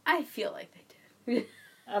placement? I feel like they did.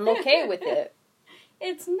 I'm okay with it.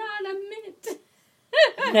 It's not a mint.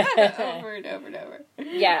 Over and over and over.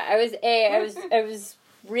 Yeah, I was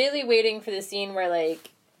really waiting for the scene where, like,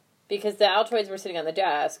 because the Altoids were sitting on the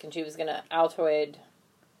desk and she was gonna Altoid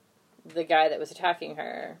the guy that was attacking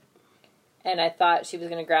her, and I thought she was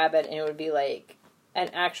gonna grab it and it would be like an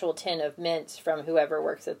actual tin of mints from whoever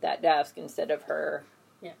works at that desk instead of her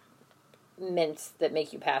mints that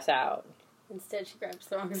make you pass out. Instead, she grabs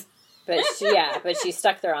the wrong side. But she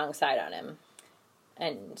stuck the wrong side on him.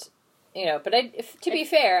 And, you know, but to be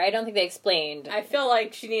fair, I don't think they explained. I feel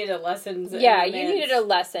like she needed a lesson. Yeah, you needed a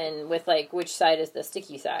lesson with, like, which side is the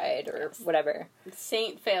sticky side or whatever.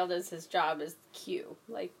 Saint failed as his job as Q.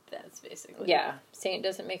 Like, that's basically... Yeah, Saint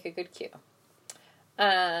doesn't make a good Q.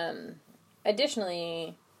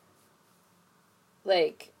 Additionally,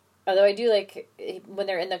 like... Although I do like when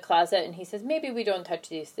they're in the closet and he says, maybe we don't touch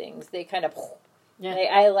these things. They kind of... Yeah.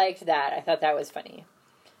 I liked that. I thought that was funny.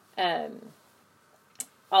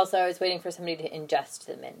 Also, I was waiting for somebody to ingest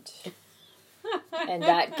the mint. And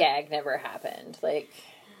that gag never happened. Like...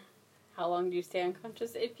 How long do you stay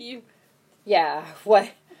unconscious if you... Yeah,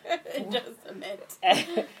 what... Just a mint.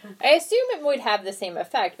 I assume it would have the same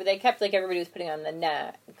effect, but they kept, like, everybody was putting on the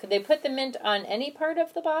neck. Could they put the mint on any part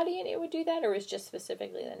of the body and it would do that, or was just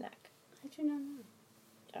specifically the neck? I do not know.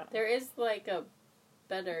 Oh. There is, like, a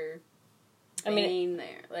better vein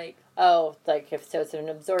there. Like... Oh, like, if so it's an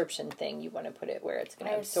absorption thing, you want to put it where it's going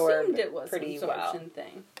to absorb I assumed it was pretty an absorption well.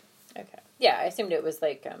 Thing. Okay. Yeah, I assumed it was,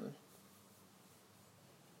 like,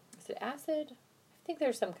 is it acid? I think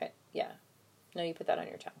there's some kind... Yeah. No, you put that on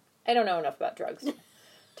your tongue. I don't know enough about drugs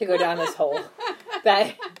to go down this hole.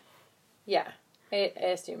 But, yeah. I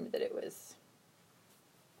assumed that it was...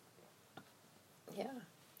 Yeah.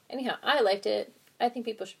 Anyhow, I liked it. I think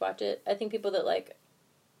people should watch it. I think people that like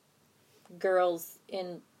girls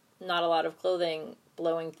in not a lot of clothing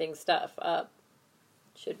blowing stuff up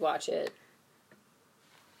should watch it.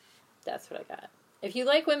 That's what I got. If you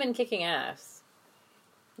like women kicking ass,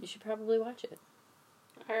 you should probably watch it.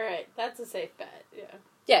 All right, that's a safe bet. Yeah.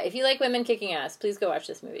 Yeah, if you like women kicking ass, please go watch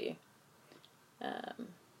this movie.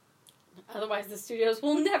 Otherwise, the studios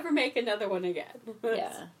will never make another one again.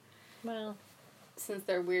 Yeah. Well, since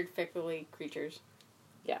they're weird, fickly creatures.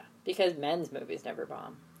 Yeah, because men's movies never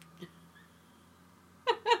bomb.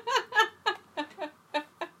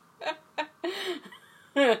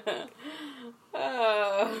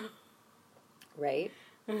 Oh. Right?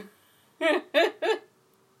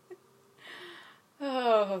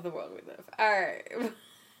 Oh, the world we live. Alright.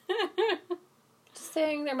 Just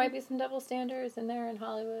saying there might be some double standards in there in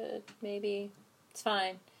Hollywood. Maybe. It's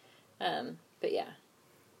fine. But yeah.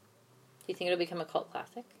 Do you think it'll become a cult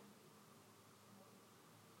classic?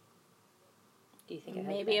 Do you think it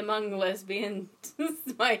maybe among lesbians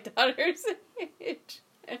my daughter's age?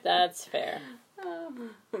 That's fair.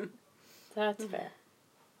 That's fair.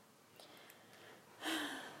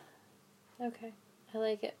 Okay. I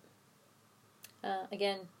like it.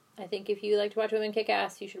 Again, I think if you like to watch women kick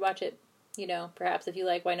ass, you should watch it. You know, perhaps if you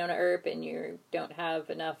like Winona Earp and you don't have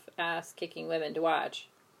enough ass-kicking women to watch,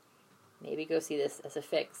 maybe go see this as a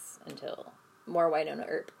fix until more Winona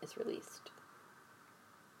Earp is released.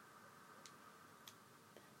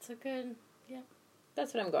 That's a good, yeah.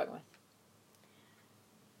 That's what I'm going with.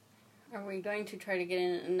 Are we going to try to get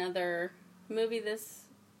in another movie this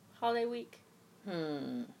holiday week?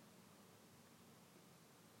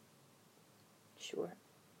 Sure.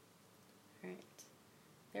 Right.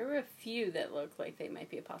 There were a few that looked like they might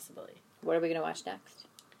be a possibility. What are we going to watch next?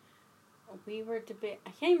 We were I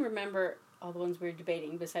can't even remember all the ones we were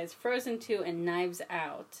debating besides Frozen 2 and Knives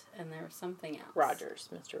Out, and there was something else. Mr. Rogers.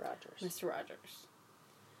 Mr. Rogers.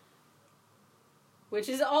 Which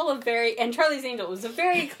is all a very... And Charlie's Angel was a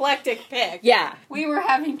very eclectic pick. Yeah. We were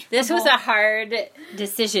having trouble. This was a hard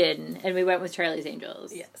decision, and we went with Charlie's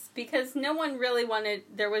Angels. Yes, because no one really wanted...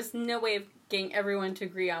 There was no way of getting everyone to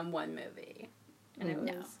agree on one movie. And it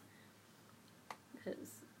was...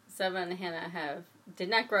 Because Zeva and Hannah did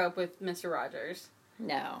not grow up with Mr. Rogers.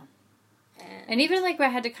 No. And even, like, I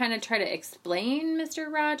had to kind of try to explain Mr.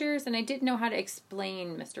 Rogers, and I didn't know how to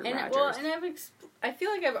explain Mr. Rogers. Well, and I feel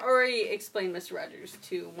like I've already explained Mr. Rogers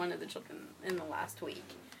to one of the children in the last week.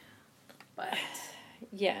 But...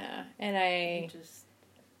 Yeah, and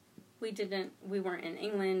we weren't in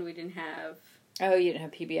England, we didn't have... Oh, you didn't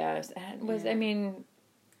have PBS. And I mean, do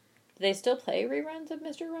they still play reruns of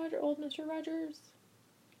old Mr. Rogers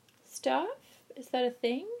stuff? Is that a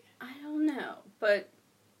thing? I don't know, but...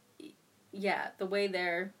 Yeah, the way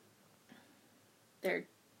their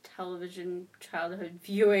television childhood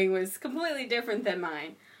viewing was completely different than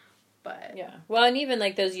mine. But yeah. Well, and even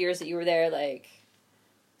like those years that you were there, like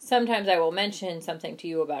sometimes I will mention something to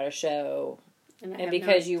you about a show, and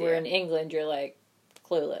because you were in England, you're like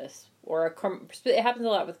clueless. Or it happens a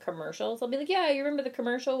lot with commercials. I'll be like, yeah, you remember the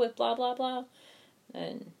commercial with blah blah blah,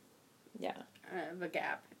 and yeah, I have a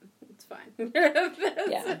gap. It's fine.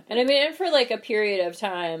 Yeah, and I mean, and for like a period of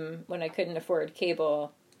time when I couldn't afford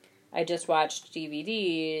cable, I just watched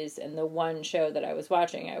DVDs, and the one show that I was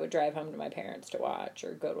watching, I would drive home to my parents to watch,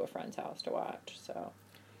 or go to a friend's house to watch, so.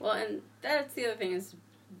 Well, and that's the other thing is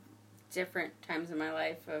different times in my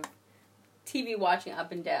life of TV watching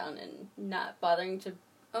up and down and not bothering to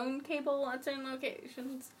own cable at certain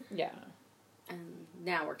locations. Yeah. And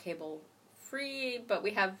now we're cable free, but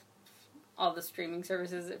we have all the streaming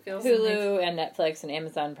services, it feels Hulu like. and Netflix and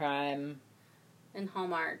Amazon Prime. And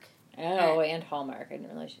Hallmark. Oh, and Hallmark. I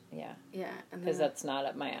didn't really... Yeah. Yeah. Because that's not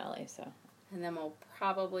up my alley, so... And then we'll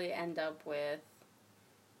probably end up with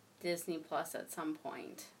Disney Plus at some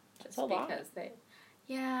point. Just a lot. Because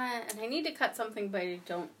yeah, and I need to cut something, but I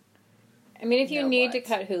don't... I mean, if you need to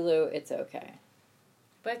cut Hulu, it's okay.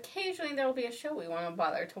 But occasionally there will be a show we want to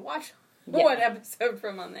bother to watch one episode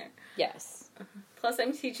from on there. Yes. Plus,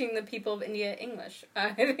 I'm teaching the people of India English.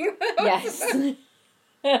 I think yes.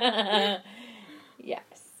 Yes.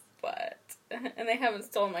 But, and they haven't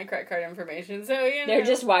stolen my credit card information, so, you know. They're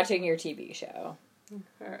just watching your TV show.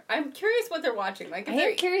 I'm curious what they're watching. Like,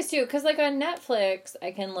 I'm curious, too, because, like, on Netflix,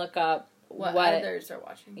 I can look up what others are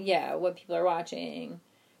watching. Yeah, what people are watching.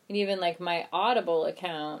 And even, like, my Audible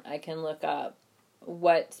account, I can look up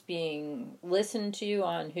what's being listened to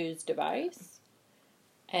on whose device.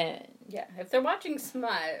 And yeah, if they're watching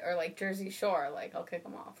Smut or like Jersey Shore, like I'll kick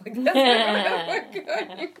them off. Like that's what we're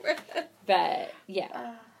going with. But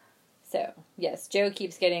yeah, so yes, Joe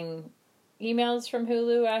keeps getting emails from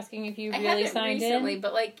Hulu asking if you really signed recently, in.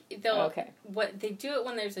 but like they'll what they do it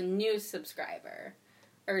when there's a new subscriber,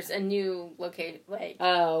 or a new location, like...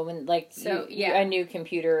 Oh, when, like, so, a new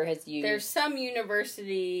computer has used... There's some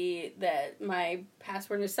university that my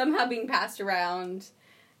password is somehow being passed around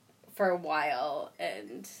for a while,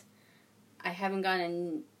 and I haven't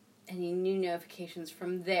gotten any new notifications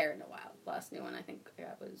from there in a while. Last new one I think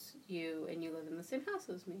that was you, and you live in the same house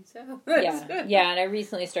as me, so... Yeah, and I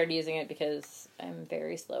recently started using it because I'm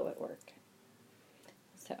very slow at work.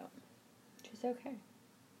 So, which is okay.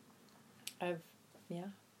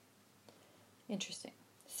 Interesting.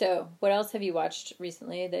 So, what else have you watched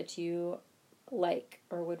recently that you like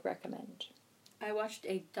or would recommend? I watched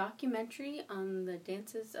a documentary on the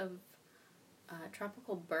dances of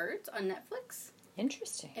tropical birds on Netflix.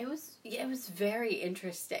 Interesting. It was very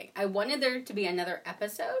interesting. I wanted there to be another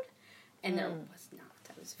episode, and there was not.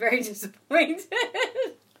 I was very disappointed.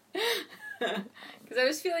 Because I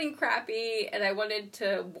was feeling crappy, and I wanted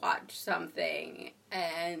to watch something,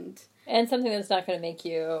 and something that's not going to make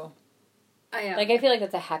you... I feel like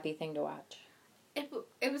that's a happy thing to watch. It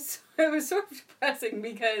was sort of depressing,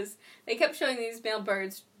 because they kept showing these male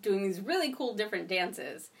birds doing these really cool different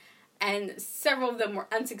dances, and several of them were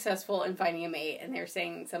unsuccessful in finding a mate, and they're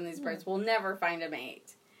saying some of these birds will never find a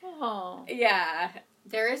mate. Oh. Yeah.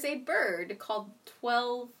 There is a bird called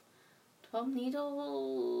 12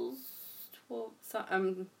 needles...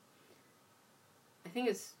 I think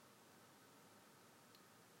it's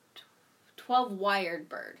 12-wired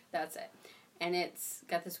bird. That's it. And it's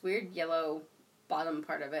got this weird yellow bottom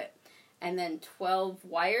part of it. And then 12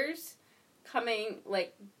 wires coming,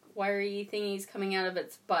 like, wiry thingies coming out of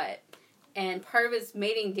its butt. And part of its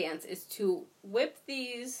mating dance is to whip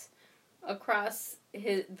these across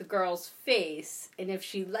the girl's face. And if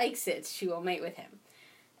she likes it, she will mate with him.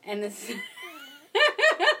 And this...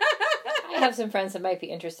 I have some friends that might be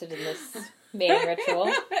interested in this mating ritual.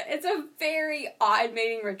 It's a very odd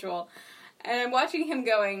mating ritual. And I'm watching him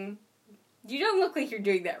going, you don't look like you're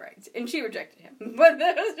doing that right. And she rejected him. But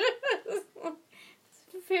that was just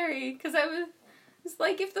very... Because it's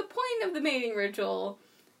like, if the point of the mating ritual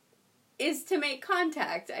is to make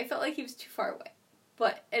contact, I felt like he was too far away.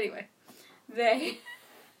 But anyway, but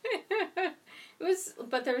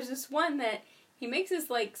there was this one that he makes this,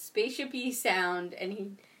 like, spaceship-y sound,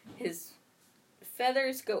 and his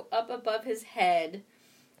feathers go up above his head,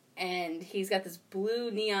 and he's got this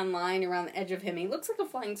blue neon line around the edge of him. He looks like a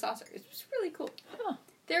flying saucer. It's just really cool. Huh.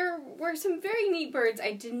 There were some very neat birds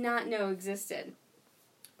I did not know existed.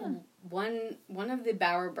 One of the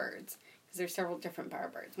bowerbirds, because there's several different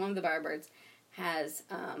bowerbirds. One of the bowerbirds has,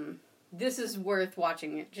 this is worth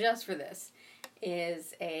watching it just for this,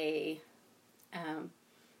 is a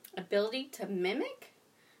ability to mimic,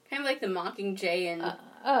 kind of like the Mockingjay in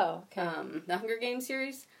the Hunger Games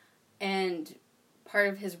series, and part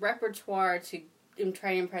of his repertoire to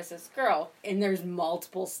try and impress this girl, and there's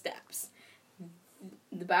multiple steps.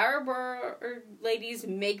 The bowerbird ladies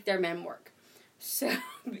make their men work. So,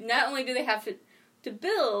 not only do they have to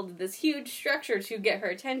build this huge structure to get her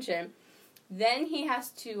attention, then he has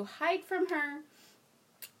to hide from her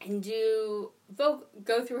and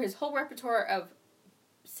go through his whole repertoire of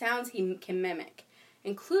sounds he can mimic,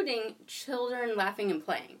 including children laughing and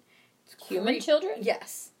playing. Human children?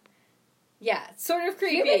 Yes. Yeah, it's sort of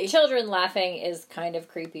creepy. Human children laughing is kind of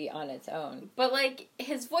creepy on its own. But, like,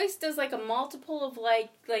 his voice does, like, a multiple of, like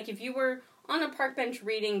if you were on a park bench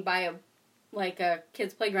reading by a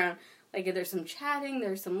kid's playground, like, there's some chatting,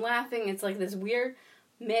 there's some laughing, it's like this weird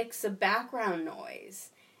mix of background noise.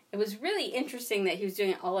 It was really interesting that he was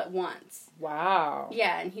doing it all at once. Wow.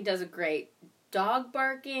 Yeah, and he does a great dog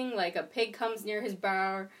barking, like a pig comes near his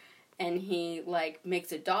bower, and he, like,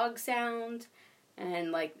 makes a dog sound,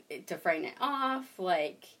 and, like, to frighten it off,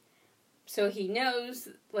 like, so he knows,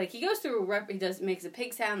 like, he goes through makes a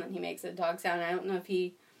pig sound, then he makes a dog sound. I don't know if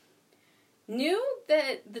he knew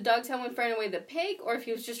that the dog sound would frighten away the pig, or if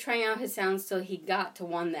he was just trying out his sounds till he got to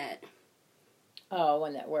one that... Oh,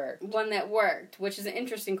 one that worked. One that worked, which is an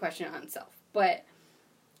interesting question on itself. But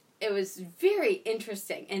it was very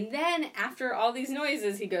interesting. And then, after all these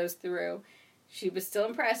noises he goes through, she was still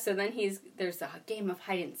impressed. So then there's a game of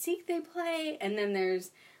hide-and-seek they play, and then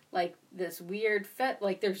there's, like, this weird...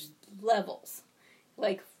 there's levels.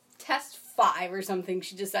 Like, test 5 or something,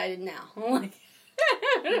 she decided now. Like...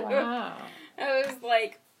 Wow. I was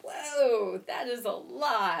like, whoa, that is a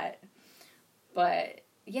lot. But,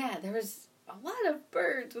 yeah, there was a lot of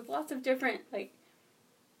birds with lots of different, like...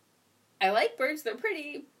 I like birds, they're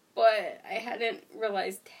pretty, but I hadn't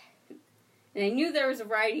realized... And I knew there was a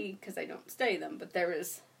variety, because I don't study them, but there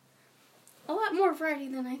was a lot more variety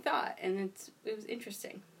than I thought, and it was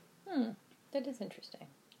interesting. That is interesting.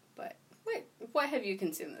 But, what have you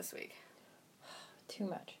consumed this week? Too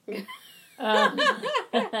much.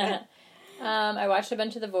 I watched a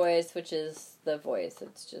bunch of The Voice, which is The Voice.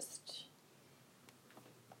 It's just...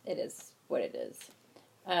 It is what it is.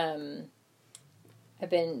 I've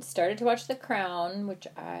started to watch The Crown,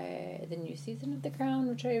 the new season of The Crown,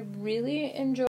 which I really enjoy.